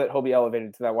now that he'll be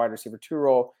elevated to that wide receiver 2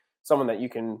 role, someone that you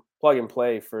can plug and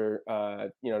play for,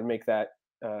 to make that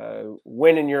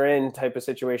win and you're in type of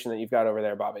situation that you've got over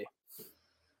there, Bobby.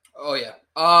 Oh, yeah.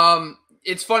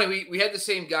 It's funny. We had the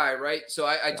same guy, right? So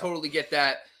I totally get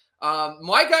that.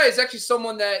 My guy is actually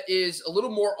someone that is a little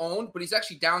more owned, but he's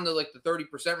actually down to like the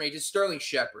 30% range. It's Sterling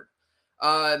Shepard.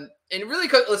 And really,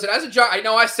 listen, as a Giant, I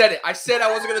know I said it. I said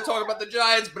I wasn't going to talk about the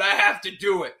Giants, but I have to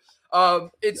do it.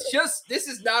 It's just, this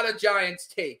is not a Giants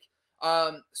take.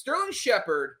 Sterling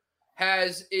Shepard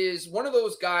is one of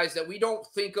those guys that we don't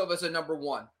think of as a number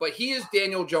one, but he is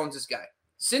Daniel Jones's guy.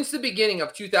 Since the beginning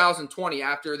of 2020,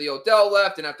 after the Odell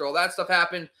left and after all that stuff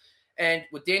happened, and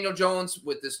with Daniel Jones,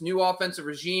 with this new offensive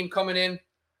regime coming in,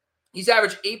 he's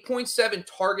averaged 8.7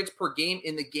 targets per game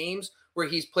in the games where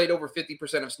he's played over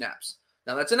 50% of snaps.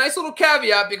 Now, that's a nice little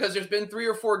caveat because there's been 3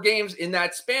 or 4 games in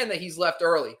that span that he's left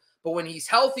early. But when he's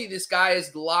healthy, this guy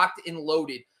is locked and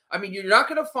loaded. I mean, you're not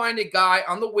going to find a guy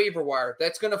on the waiver wire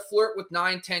that's going to flirt with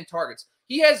 9, 10 targets.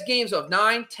 He has games of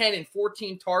 9, 10, and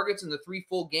 14 targets in the 3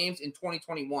 full games in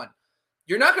 2021.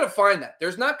 You're not going to find that.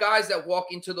 There's not guys that walk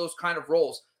into those kind of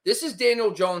roles. This is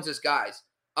Daniel Jones's guys.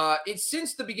 It's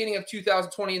since the beginning of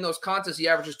 2020 in those contests, he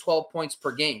averages 12 points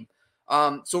per game.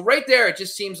 So right there, it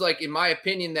just seems like, in my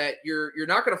opinion, that you're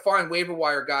not going to find waiver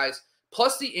wire guys,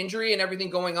 plus the injury and everything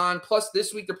going on, plus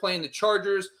this week they're playing the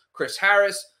Chargers, Chris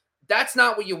Harris. That's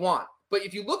not what you want. But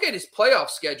if you look at his playoff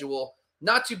schedule,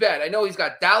 not too bad. I know he's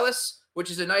got Dallas, which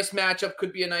is a nice matchup,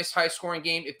 could be a nice high-scoring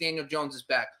game if Daniel Jones is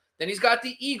back. Then he's got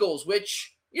the Eagles,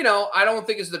 which, I don't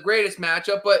think is the greatest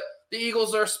matchup, but the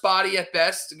Eagles are spotty at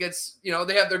best against, they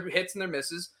have their hits and their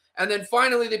misses. And then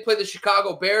finally, they play the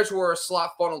Chicago Bears, who are a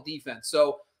slot funnel defense.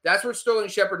 So that's where Sterling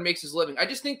Shepard makes his living. I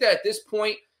just think that at this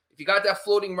point, if you got that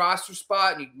floating roster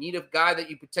spot and you need a guy that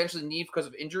you potentially need because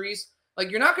of injuries,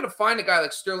 you're not going to find a guy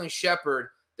like Sterling Shepard,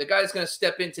 the guy that's going to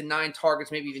step into 9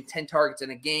 targets, maybe even 10 targets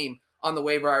in a game on the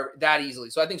waiver wire that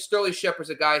easily. So I think Sterling Shepard's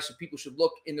a guy so people should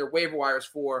look in their waiver wires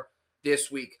for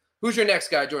this week. Who's your next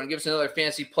guy, Jordan? Give us another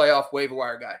fancy playoff waiver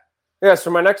wire guy. Yeah,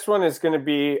 so my next one is going to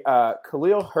be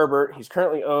Khalil Herbert. He's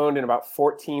currently owned in about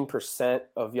 14%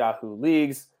 of Yahoo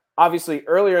leagues. Obviously,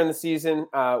 earlier in the season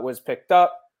was picked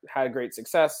up, had great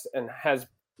success, and has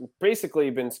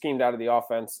basically been schemed out of the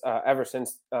offense ever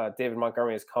since David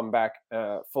Montgomery has come back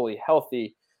fully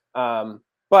healthy.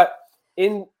 But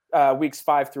in weeks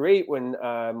 5 through 8, when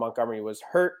Montgomery was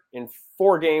hurt in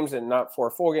 4 games, and not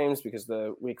 4 full games because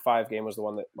the week 5 game was the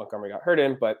one that Montgomery got hurt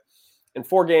in, but in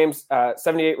 4 games,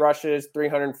 78 rushes,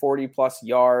 340 plus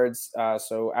yards.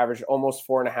 So averaged almost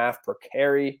 4.5 per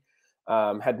carry.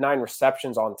 Had 9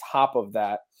 receptions on top of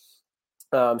that.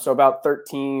 So about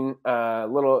 13,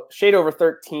 little shade over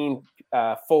 13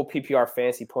 full PPR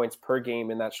fantasy points per game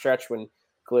in that stretch when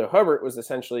Khalil Herbert was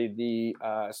essentially the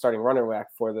starting running back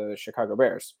for the Chicago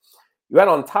Bears. You add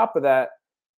on top of that,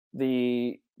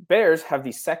 the Bears have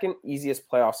the second easiest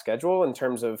playoff schedule in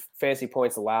terms of fantasy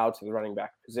points allowed to the running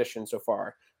back position so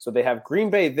far. So they have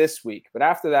Green Bay this week. But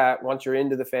after that, once you're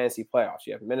into the fantasy playoffs,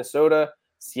 you have Minnesota,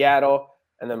 Seattle,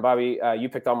 and then, Bobby, you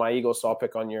picked on my Eagles, so I'll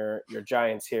pick on your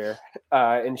Giants here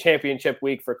in championship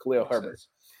week for Khalil Herbert.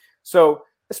 So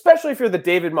especially if you're the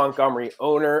David Montgomery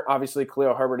owner, obviously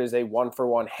Khalil Herbert is a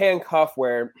 1-for-1 handcuff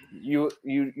where you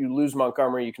lose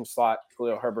Montgomery, you can slot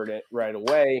Khalil Herbert in right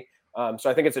away. So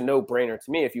I think it's a no-brainer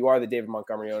to me if you are the David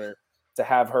Montgomery owner to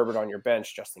have Herbert on your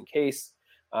bench just in case.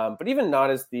 But even not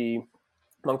as the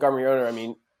Montgomery owner, I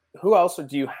mean, who else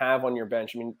do you have on your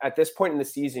bench? I mean, at this point in the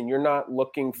season, you're not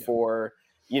looking for,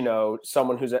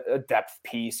 someone who's a depth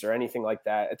piece or anything like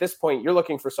that. At this point, you're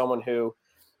looking for someone who,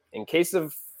 in case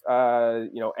of,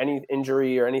 any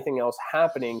injury or anything else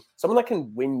happening, someone that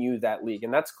can win you that league.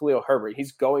 And that's Khalil Herbert.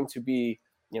 He's going to be,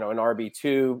 an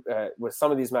RB2 with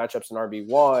some of these matchups, an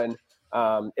RB1.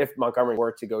 if Montgomery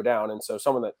were to go down. And so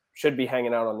someone that should be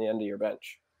hanging out on the end of your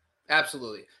bench.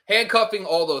 Absolutely. Handcuffing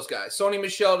all those guys. Sony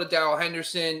Michel to Darrell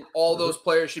Henderson, all those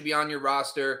players should be on your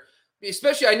roster.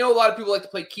 Especially, I know a lot of people like to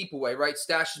play keep away, right?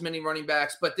 Stash as many running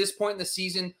backs. But at this point in the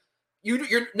season,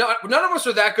 you're not. None of us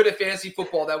are that good at fantasy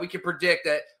football that we can predict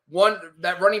that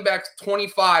running back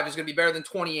 25 is going to be better than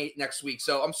 28 next week.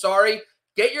 So I'm sorry.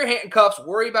 Get your handcuffs.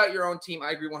 Worry about your own team.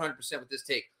 I agree 100% with this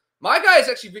take. My guy is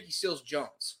actually Ricky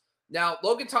Seals-Jones. Now,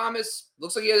 Logan Thomas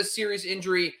looks like he has a serious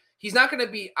injury. He's not going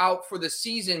to be out for the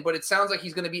season, but it sounds like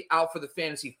he's going to be out for the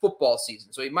fantasy football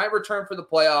season. So he might return for the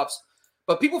playoffs.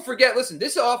 But people forget, listen,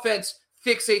 this offense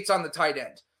fixates on the tight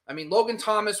end. I mean, Logan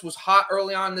Thomas was hot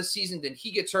early on this season. Then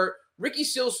he gets hurt. Ricky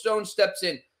Seals-Jones steps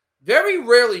in. Very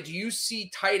rarely do you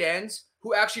see tight ends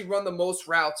who actually run the most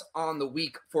routes on the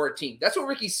week for a team. That's what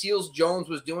Ricky Seals-Jones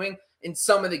was doing in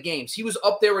some of the games. He was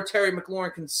up there with Terry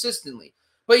McLaurin consistently.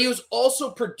 But he was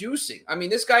also producing. I mean,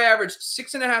 this guy averaged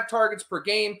 6.5 targets per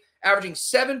game, averaging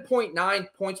 7.9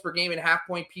 points per game in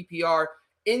half-point PPR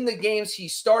in the games he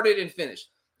started and finished.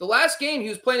 The last game he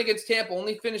was playing against Tampa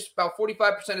only finished about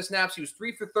 45% of snaps. He was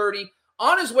 3 for 30,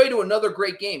 on his way to another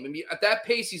great game. I mean, at that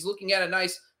pace, he's looking at a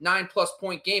nice 9+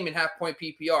 point game in half-point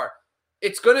PPR.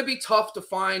 It's going to be tough to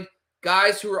find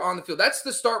guys who are on the field. That's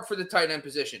the start for the tight end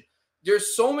position.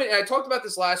 There's so many. I talked about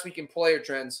this last week in player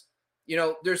trends. You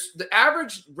know, there's the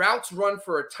average routes run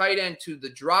for a tight end to the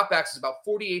dropbacks is about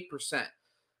 48%.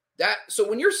 So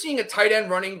when you're seeing a tight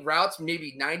end running routes,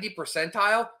 maybe 90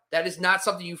 percentile, that is not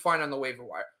something you find on the waiver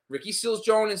wire. Ricky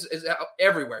Seals-Jones is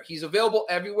everywhere. He's available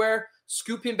everywhere.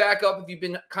 Scoop him back up if you've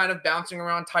been kind of bouncing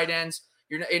around tight ends.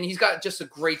 And he's got just a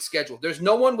great schedule. There's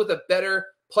no one with a better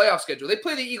playoff schedule. They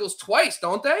play the Eagles twice,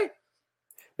 don't they?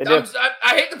 They do.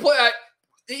 I hate to play.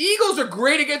 The Eagles are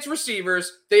great against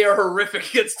receivers. They are horrific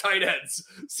against tight ends.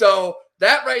 So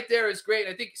that right there is great.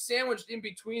 And I think sandwiched in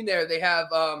between there, they have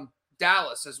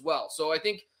Dallas as well. So I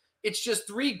think it's just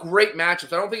 3 great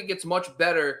matchups. I don't think it gets much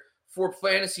better for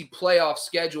fantasy playoff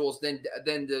schedules than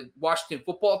the Washington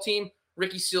football team.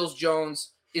 Ricky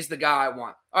Seals-Jones is the guy I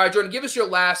want. All right, Jordan, give us your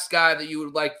last guy that you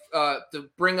would like to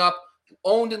bring up,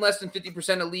 owned in less than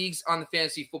 50% of leagues on the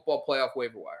fantasy football playoff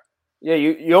waiver wire. Yeah,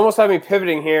 you almost have me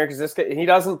pivoting here because this guy, he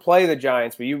doesn't play the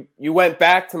Giants, but you went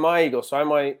back to my Eagles, so I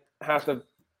might have to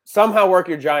somehow work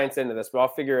your Giants into this, but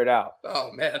I'll figure it out.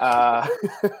 Oh, man.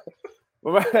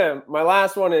 My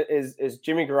last one is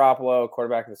Jimmy Garoppolo,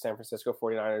 quarterback of the San Francisco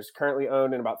 49ers, currently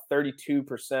owned in about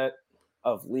 32%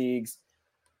 of leagues.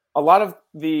 A lot of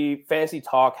the fantasy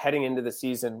talk heading into the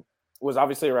season was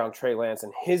obviously around Trey Lance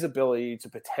and his ability to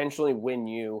potentially win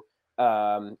you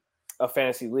a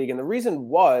fantasy league. And the reason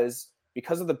was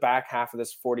because of the back half of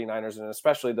this 49ers and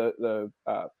especially the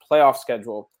playoff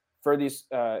schedule for these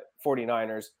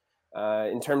 49ers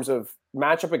in terms of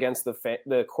matchup against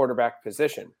the quarterback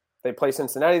position. They play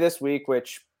Cincinnati this week,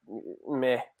 which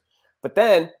meh. But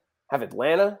then have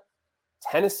Atlanta,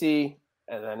 Tennessee,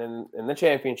 and then in the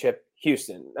championship,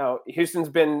 Houston. Now, Houston's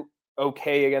been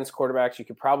okay against quarterbacks. You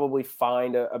could probably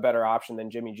find a better option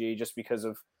than Jimmy G just because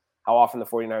of how often the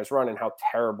 49ers run and how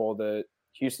terrible the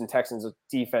Houston Texans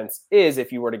defense is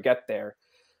if you were to get there.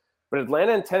 But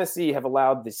Atlanta and Tennessee have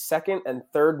allowed the second and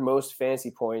third most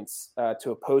fantasy points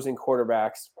to opposing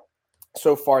quarterbacks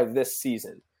so far this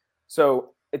season.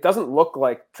 So it doesn't look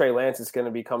like Trey Lance is going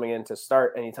to be coming in to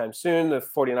start anytime soon. The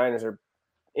 49ers are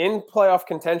in playoff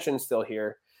contention still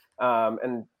here.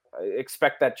 And I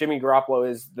expect that Jimmy Garoppolo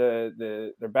is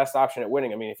their best option at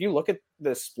winning. I mean, if you look at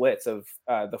the splits of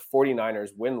the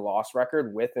 49ers win-loss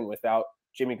record with and without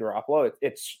Jimmy Garoppolo,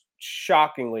 it's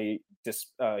shockingly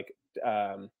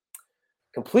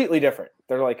completely different.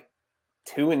 They're like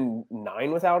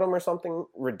 2-9 without him or something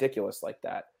ridiculous like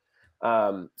that.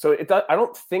 So I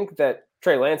don't think that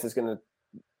Trey Lance is going to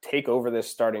take over this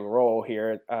starting role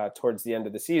here towards the end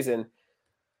of the season.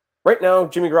 Right now,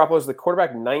 Jimmy Garoppolo is the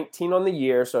quarterback 19 on the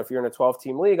year. So if you're in a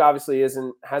 12-team league, obviously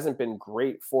hasn't been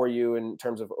great for you in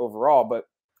terms of overall. But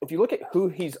if you look at who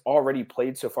he's already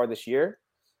played so far this year,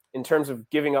 in terms of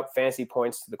giving up fantasy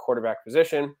points to the quarterback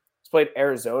position, he's played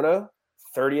Arizona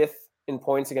 30th in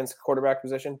points against the quarterback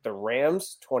position, the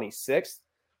Rams 26th,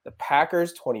 the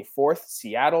Packers 24th,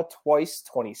 Seattle twice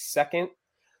 22nd.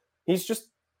 He's just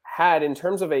had, in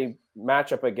terms of a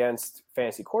matchup against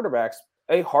fantasy quarterbacks,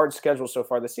 a hard schedule so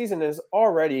far this season. Is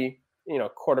already,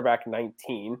 quarterback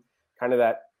 19, kind of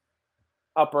that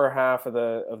upper half of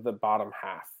the bottom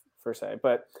half per se,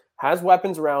 but has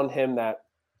weapons around him that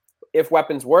if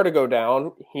weapons were to go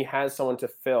down, he has someone to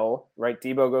fill, right?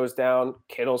 Debo goes down,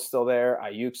 Kittle's still there,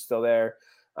 Ayuk's still there.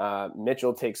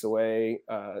 Mitchell takes away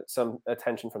some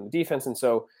attention from the defense. And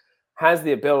so has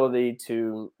the ability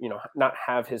to, not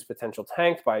have his potential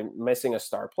tanked by missing a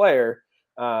star player,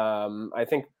 I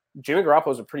think Jimmy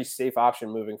Garoppolo is a pretty safe option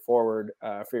moving forward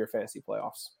for your fantasy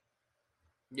playoffs.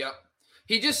 Yep.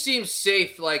 He just seems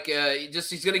safe. Like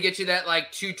he's going to get you that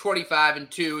like 225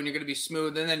 and 2, and you're going to be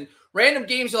smooth. And then random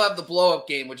games he'll have the blow up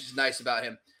game, which is nice about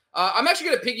him. I'm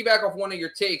actually going to piggyback off one of your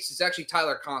takes. It's actually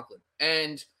Tyler Conklin,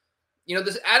 and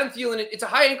this Adam Thielen. It's a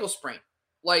high ankle sprain.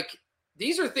 Like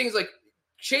these are things like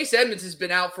Chase Edmonds has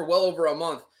been out for well over a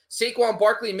month. Saquon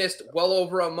Barkley missed well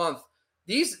over a month.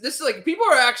 This is like people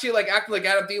are actually like acting like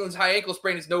Adam Thielen's high ankle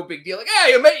sprain is no big deal. Like,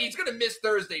 hey, he's going to miss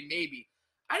Thursday maybe.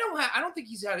 I don't think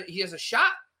he has a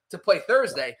shot to play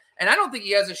Thursday, and I don't think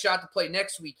he has a shot to play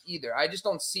next week either. I just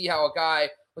don't see how a guy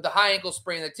with a high ankle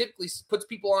sprain that typically puts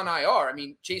people on IR. I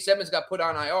mean, Chase Edmonds got put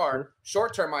on IR,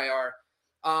 short-term IR,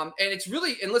 and it's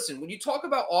really – and listen, when you talk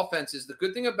about offenses, the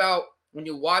good thing about when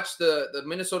you watch the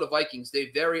Minnesota Vikings,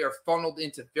 they are funneled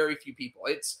into very few people.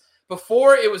 It's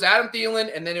before it was Adam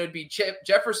Thielen, and then it would be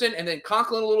Jefferson, and then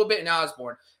Conklin a little bit, and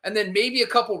Osborne. And then maybe a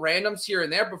couple randoms here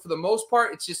and there, but for the most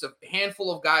part, it's just a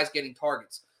handful of guys getting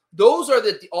targets. Those are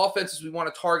the offenses we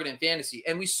want to target in fantasy.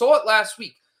 And we saw it last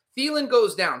week. Thielen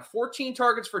goes down. 14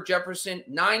 targets for Jefferson,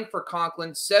 9 for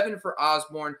Conklin, 7 for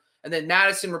Osborne, and then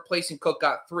Madison replacing Cook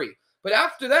got 3. But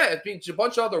after that, it's a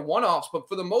bunch of other one-offs. But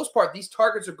for the most part, these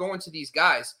targets are going to these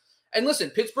guys. And listen,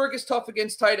 Pittsburgh is tough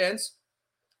against tight ends,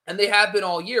 and they have been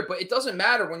all year. But it doesn't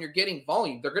matter when you're getting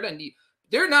volume.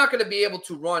 They're not going to be able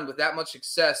to run with that much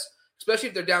success, especially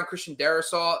if they're down Christian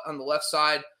Darrisaw on the left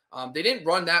side. They didn't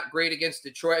run that great against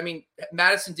Detroit. I mean,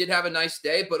 Madison did have a nice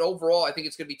day, but overall, I think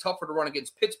it's going to be tougher to run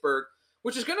against Pittsburgh,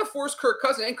 which is going to force Kirk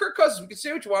Cousins. And Kirk Cousins, we can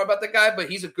say what you want about that guy, but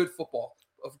he's a good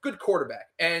quarterback.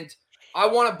 And I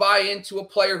want to buy into a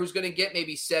player who's going to get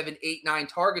maybe 7, 8, 9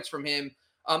 targets from him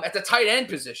at the tight end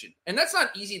position. And that's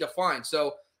not easy to find.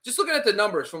 So just looking at the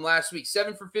numbers from last week,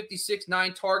 7 for 56,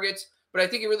 9 targets. But I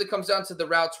think it really comes down to the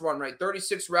routes run, right?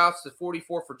 36 routes to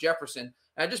 44 for Jefferson.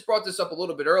 And I just brought this up a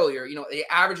little bit earlier. The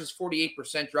average is 48%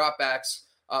 dropbacks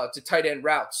to tight end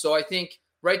routes. So I think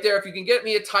right there, if you can get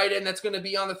me a tight end that's going to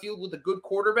be on the field with a good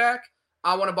quarterback,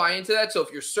 I want to buy into that. So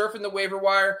if you're surfing the waiver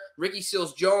wire, Ricky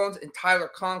Seals-Jones and Tyler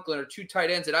Conklin are 2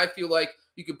 tight ends that I feel like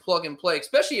you can plug and play,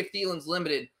 especially if Thielen's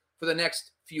limited for the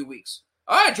next few weeks.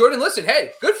 All right, Jordan, listen,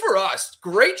 hey, good for us.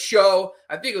 Great show.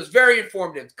 I think it was very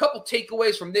informative. A couple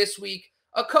takeaways from this week,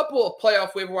 a couple of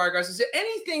playoff waiver wire guys. Is there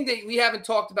anything that we haven't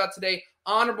talked about today,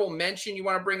 honorable mention you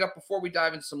want to bring up before we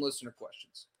dive into some listener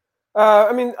questions?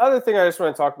 Other thing I just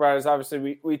want to talk about is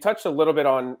obviously we touched a little bit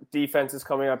on defenses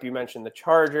coming up. You mentioned the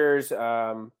Chargers,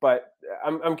 but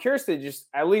I'm curious to just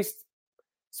at least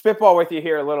spitball with you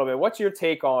here a little bit. What's your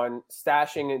take on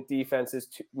stashing defenses,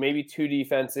 maybe 2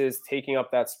 defenses, taking up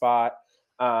that spot?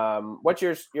 What's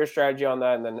your strategy on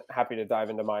that? And then happy to dive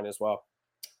into mine as well.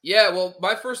 Yeah, well,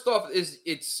 my first off is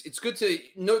it's good to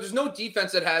know there's no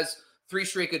defense that has 3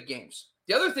 straight good games.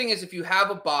 The other thing is if you have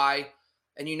a bye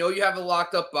and you have a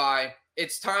locked up bye,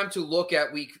 it's time to look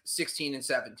at week 16 and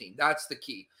 17. That's the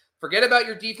key. Forget about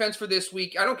your defense for this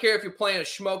week. I don't care if you're playing a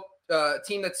schmuck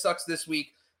team that sucks this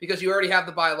week because you already have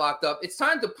the bye locked up. It's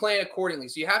time to plan accordingly.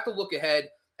 So you have to look ahead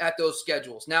at those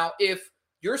schedules. Now, if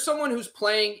you're someone who's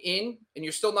playing in and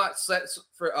you're still not set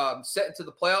into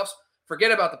the playoffs,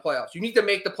 forget about the playoffs. You need to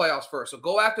make the playoffs first. So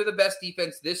go after the best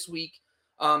defense this week.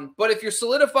 But if you're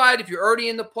solidified, if you're already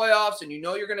in the playoffs and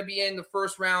you're going to be in the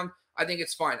first round, I think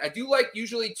it's fine. I do like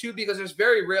usually 2 because there's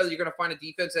very rarely you're going to find a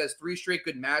defense that has 3 straight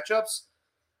good matchups.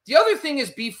 The other thing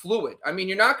is be fluid. I mean,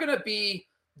 you're not going to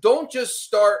don't just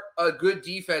start a good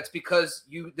defense because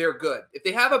they're good. If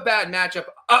they have a bad matchup,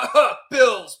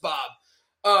 Bills,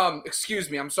 Bob. Excuse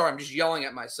me. I'm sorry. I'm just yelling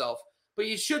at myself. But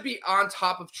you should be on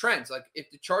top of trends. Like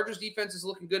if the Chargers defense is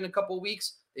looking good in a couple of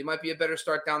weeks, they might be a better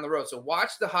start down the road. So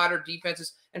watch the hotter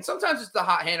defenses. And sometimes it's the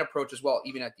hot hand approach as well,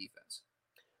 even at defense.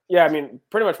 Yeah, I mean,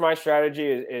 pretty much my strategy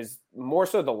is more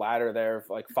so the latter there,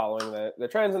 like following the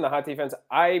trends in the hot defense.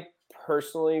 I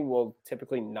personally will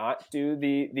typically not do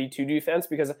the 2 defense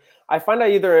because I find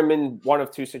I either am in one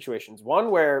of 2 situations.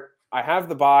 One where I have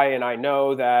the bye and I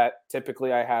know that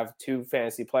typically I have 2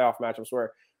 fantasy playoff matchups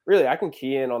where really I can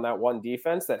key in on that one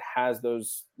defense that has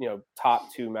those,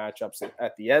 top 2 matchups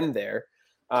at the end there.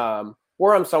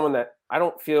 Or I'm someone that I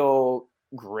don't feel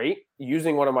great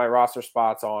using one of my roster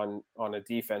spots on a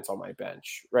defense on my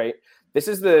bench, right? This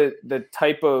is the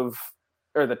type of,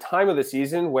 or the time of the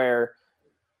season where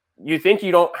you think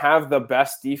you don't have the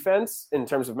best defense in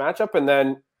terms of matchup. And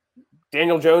then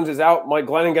Daniel Jones is out, Mike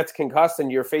Glennon gets concussed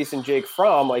and you're facing Jake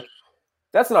Fromm. Like,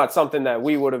 that's not something that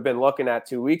we would have been looking at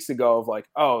 2 weeks ago of like,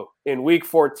 oh, in week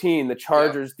 14, the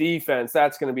Chargers defense,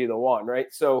 that's going to be the one, right?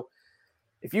 So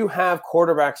if you have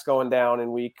quarterbacks going down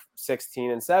in week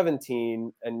 16 and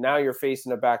 17, and now you're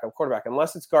facing a backup quarterback,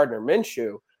 unless it's Gardner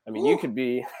Minshew, I mean, you could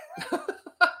be.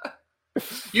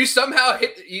 You somehow threw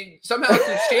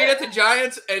shade at the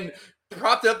Giants and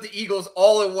propped up the Eagles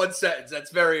all in one sentence.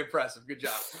 That's very impressive. Good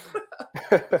job.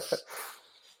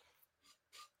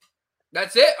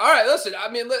 That's it. All right, listen. I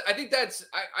mean, I think that's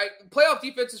playoff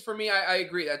defenses for me. I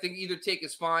agree. I think either take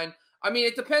is fine. I mean,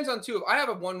 it depends on two. If I have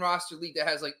a one roster league that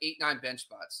has like 8-9 bench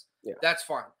spots, that's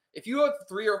fine. If you have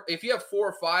 4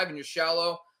 or 5 and you're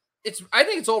shallow, I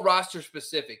think it's all roster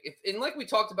specific. And like we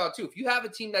talked about too, if you have a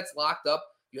team that's locked up,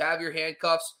 you have your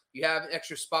handcuffs, you have an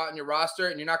extra spot in your roster,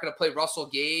 and you're not going to play Russell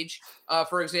Gage,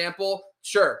 for example,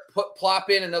 sure, plop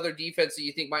in another defense that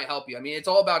you think might help you. I mean, it's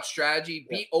all about strategy.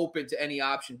 Be open to any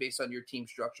option based on your team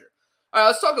structure. All right,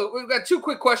 let's talk. We've got 2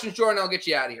 quick questions, Jordan. I'll get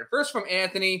you out of here. First from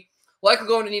Anthony. Likely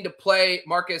going to need to play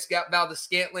Marquez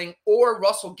Valdes-Scantling or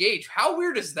Russell Gage. How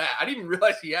weird is that? I didn't even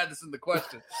realize he had this in the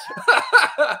question.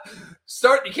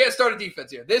 You can't start a defense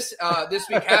here. This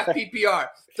week, half PPR.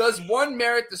 Does one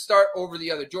merit the start over the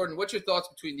other? Jordan, what's your thoughts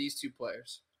between these 2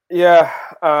 players? Yeah.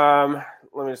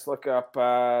 Let me just look up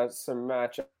some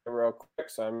matchup real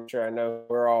quick, so I'm sure I know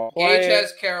we're all playing. Gage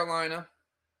has Carolina,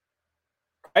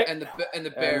 right? and the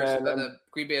Bears. And the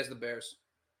Green Bay has the Bears.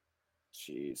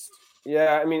 Jeez.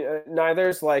 Yeah, I mean,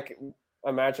 neither's like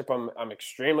a matchup I'm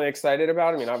extremely excited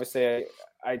about. I mean, obviously,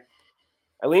 I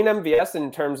lean MVS in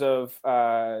terms of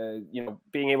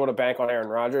being able to bank on Aaron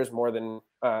Rodgers more than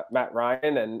Matt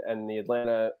Ryan and the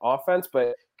Atlanta offense.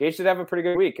 But Gage did have a pretty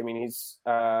good week. I mean, he's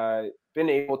been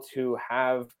able to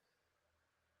have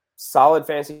solid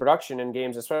fantasy production in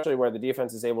games, especially where the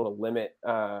defense is able to limit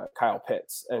Kyle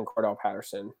Pitts and Cordell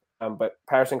Patterson. But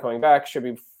Patterson coming back should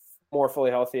be more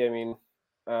fully healthy. I mean,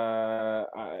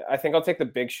 I think I'll take the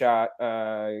big shot,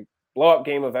 blow-up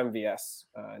game of MVS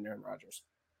and Aaron Rodgers.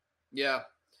 Yeah.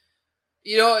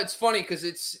 It's funny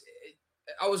because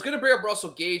I was going to bring up Russell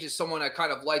Gage as someone I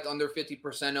kind of liked under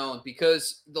 50% owned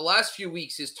because the last few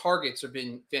weeks his targets have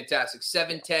been fantastic.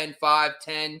 7-10,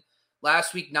 5-10.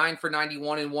 Last week, 9 for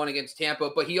 91 and 1 against Tampa.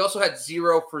 But he also had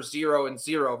 0 for 0 and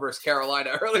 0 versus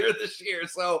Carolina earlier this year.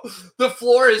 So the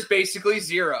floor is basically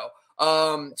 0.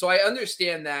 So I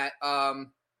understand that.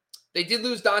 They did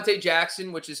lose Dante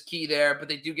Jackson, which is key there, but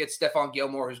they do get Stephon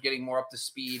Gilmore, who's getting more up to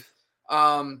speed.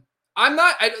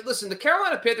 Listen, the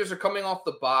Carolina Panthers are coming off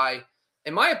the bye.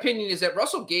 And my opinion is that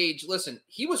Russell Gage, listen,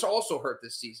 he was also hurt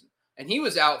this season, and he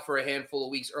was out for a handful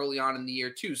of weeks early on in the year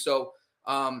too. So,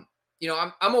 I'm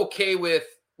okay with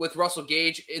Russell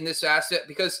Gage in this asset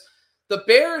because the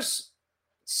Bears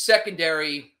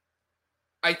secondary,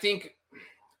 I think.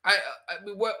 I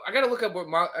got to look up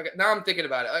now I'm thinking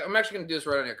about it. I'm actually going to do this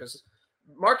right on here because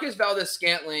Marquez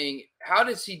Valdes-Scantling, how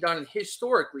does he done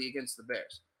historically against the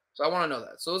Bears? So I want to know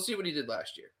that. So let's see what he did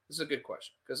last year. This is a good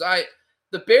question because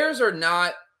the Bears are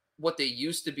not what they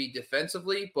used to be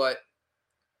defensively, but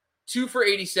 2 for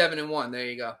 87 and 1. There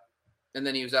you go. And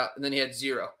then he was out, and then he had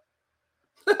 0.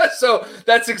 So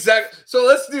that's exactly. So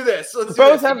let's do this.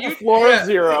 Both have a floor of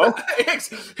 0.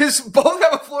 Both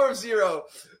have a floor of 0.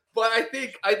 But I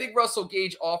think Russell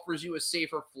Gage offers you a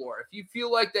safer floor. If you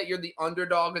feel like that you're the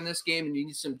underdog in this game and you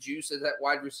need some juice as that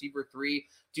wide receiver 3,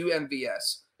 do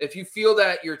MVS. If you feel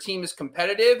that your team is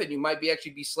competitive and you might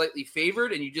actually be slightly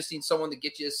favored and you just need someone to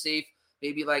get you a safe,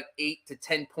 maybe like 8 to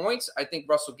 10 points, I think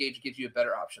Russell Gage gives you a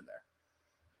better option there.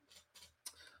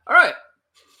 All right.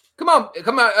 Come on.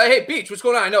 Hey, Beach, what's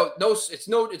going on? I know it's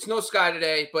no Sky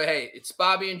today, but hey, it's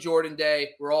Bobby and Jordan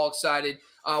day. We're all excited.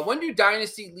 When do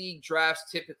Dynasty League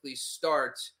drafts typically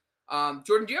start?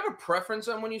 Jordan, do you have a preference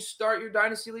on when you start your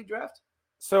Dynasty League draft?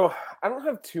 So I don't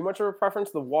have too much of a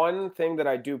preference. The one thing that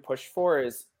I do push for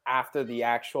is after the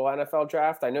actual NFL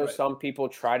draft. I know some people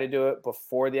try to do it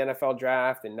before the NFL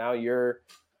draft, and now you're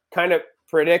kind of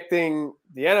predicting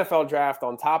the NFL draft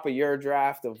on top of your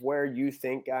draft of where you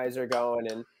think guys are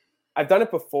going. And I've done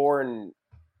it before, and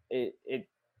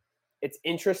it's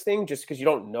interesting just because you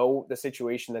don't know the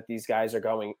situation that these guys are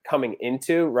coming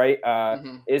into, right?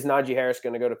 Is Najee Harris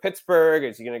going to go to Pittsburgh?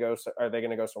 Is he going to go? Are they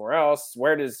going to go somewhere else?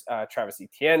 Where does Travis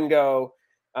Etienne go?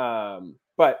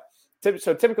 But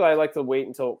typically, I like to wait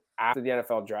until after the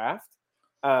NFL draft,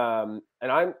 and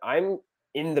I'm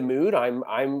in the mood.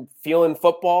 I'm feeling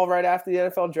football right after the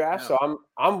NFL draft, so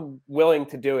I'm willing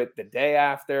to do it the day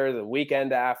after, the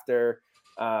weekend after.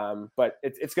 But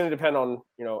it's going to depend on,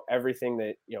 everything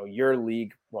that, your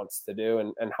league wants to do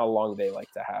and how long they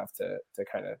like to have to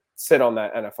kind of sit on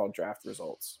that NFL draft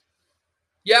results.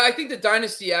 Yeah, I think the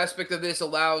dynasty aspect of this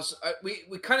allows we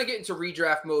kind of get into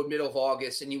redraft mode middle of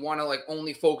August, and you want to like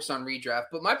only focus on redraft.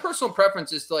 But my personal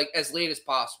preference is to like as late as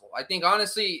possible. I think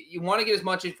honestly, you want to get as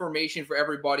much information for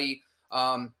everybody.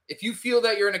 If you feel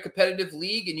that you're in a competitive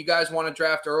league and you guys want to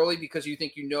draft early because you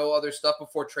think you know other stuff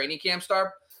before training camp start,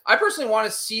 I personally want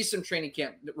to see some training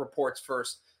camp reports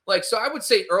first. Like, so I would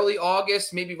say early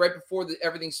August, maybe right before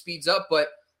everything speeds up, but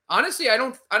honestly, I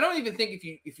don't even think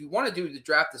if you want to do the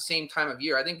draft the same time of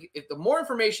year, I think if the more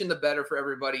information, the better for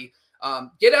everybody.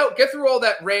 Get through all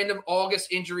that random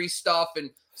August injury stuff, and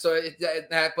so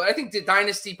that. But I think the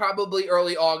dynasty probably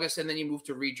early August, and then you move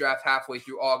to redraft halfway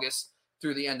through August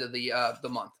through the end of the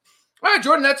month. All right,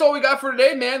 Jordan, that's all we got for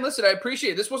today, man. Listen, I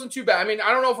appreciate it. This wasn't too bad. I mean,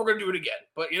 I don't know if we're going to do it again,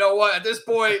 but you know what? At this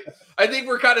point, I think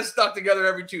we're kind of stuck together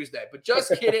every Tuesday. But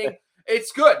just kidding.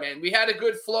 It's good, man. We had a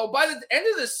good flow. By the end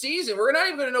of the season, we're not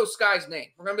even going to know Sky's name.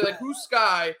 We're going to be like, who's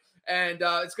Sky? And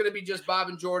it's going to be just Bob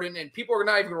and Jordan, and people are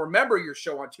not even going to remember your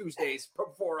show on Tuesdays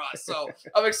before us. So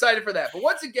I'm excited for that. But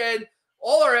once again,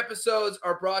 all our episodes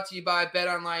are brought to you by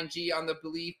BetOnline on the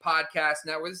Believe Podcast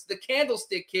Network. This is the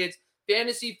Candlestick Kids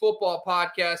Fantasy Football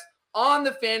Podcast on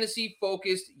the Fantasy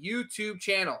Focused YouTube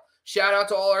channel. Shout out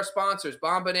to all our sponsors,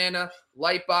 Bomb Banana,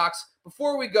 Lightbox.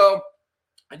 Before we go,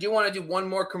 I do want to do one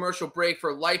more commercial break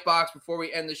for Lightbox before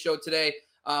we end the show today.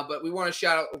 But we want to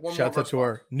shout out to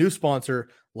our new sponsor,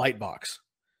 Lightbox.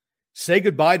 Say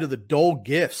goodbye to the dull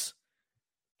gifts.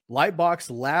 Lightbox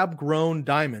lab-grown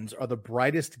diamonds are the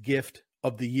brightest gift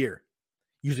of the year.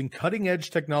 Using cutting-edge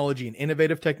technology and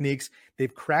innovative techniques,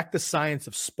 they've cracked the science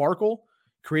of sparkle,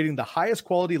 creating the highest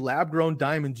quality lab-grown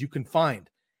diamonds you can find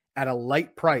at a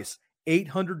light price,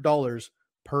 $800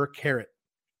 per carat.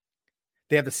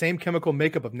 They have the same chemical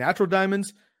makeup of natural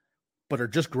diamonds, but are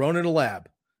just grown in a lab.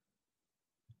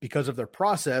 Because of their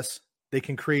process, they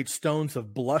can create stones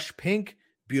of blush pink,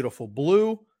 beautiful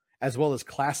blue, as well as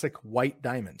classic white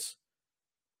diamonds.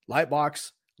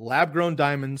 Lightbox lab-grown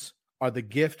diamonds are the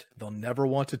gift they'll never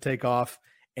want to take off,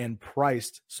 and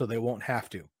priced so they won't have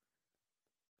to.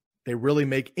 They really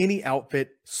make any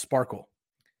outfit sparkle.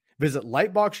 Visit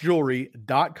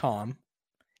lightboxjewelry.com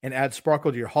and add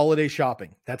sparkle to your holiday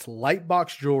shopping. That's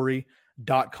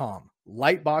lightboxjewelry.com.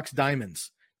 Lightbox diamonds.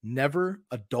 Never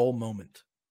a dull moment.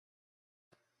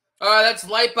 All right, that's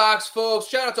Lightbox, folks.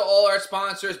 Shout out to all our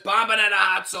sponsors. Bomb Banana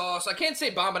Hot Sauce. I can't say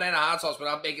Bomb Banana Hot Sauce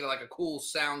without making like a cool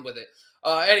sound with it.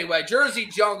 Anyway, Jersey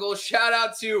Jungle. Shout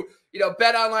out to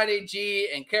BetOnline AG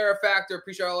and Cara Factor.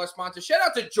 Appreciate all our sponsors. Shout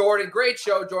out to Jordan. Great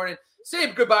show, Jordan.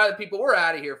 Say goodbye to the people. We're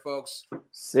out of here, folks.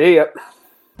 See ya.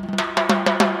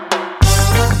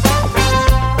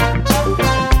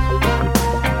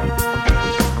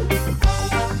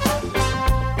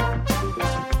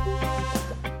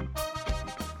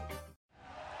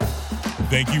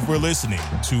 Thank you for listening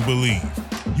to Believe.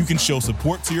 You can show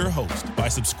support to your host by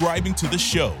subscribing to the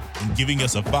show and giving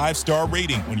us a 5-star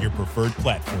rating on your preferred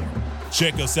platform.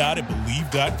 Check us out at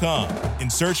Believe.com and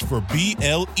search for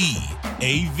BLEAV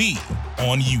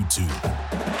on YouTube.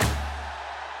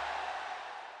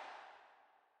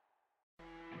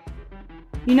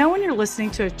 You know when you're listening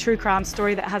to a true crime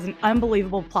story that has an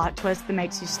unbelievable plot twist that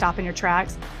makes you stop in your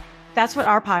tracks? That's what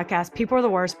our podcast, People Are the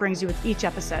Worst, brings you with each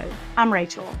episode. I'm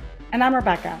Rachel. And I'm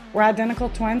Rebecca. We're identical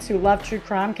twins who love true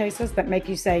crime cases that make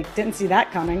you say, didn't see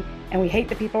that coming, and we hate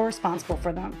the people responsible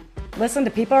for them. Listen to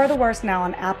People Are the Worst now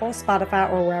on Apple, Spotify,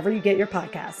 or wherever you get your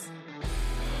podcasts.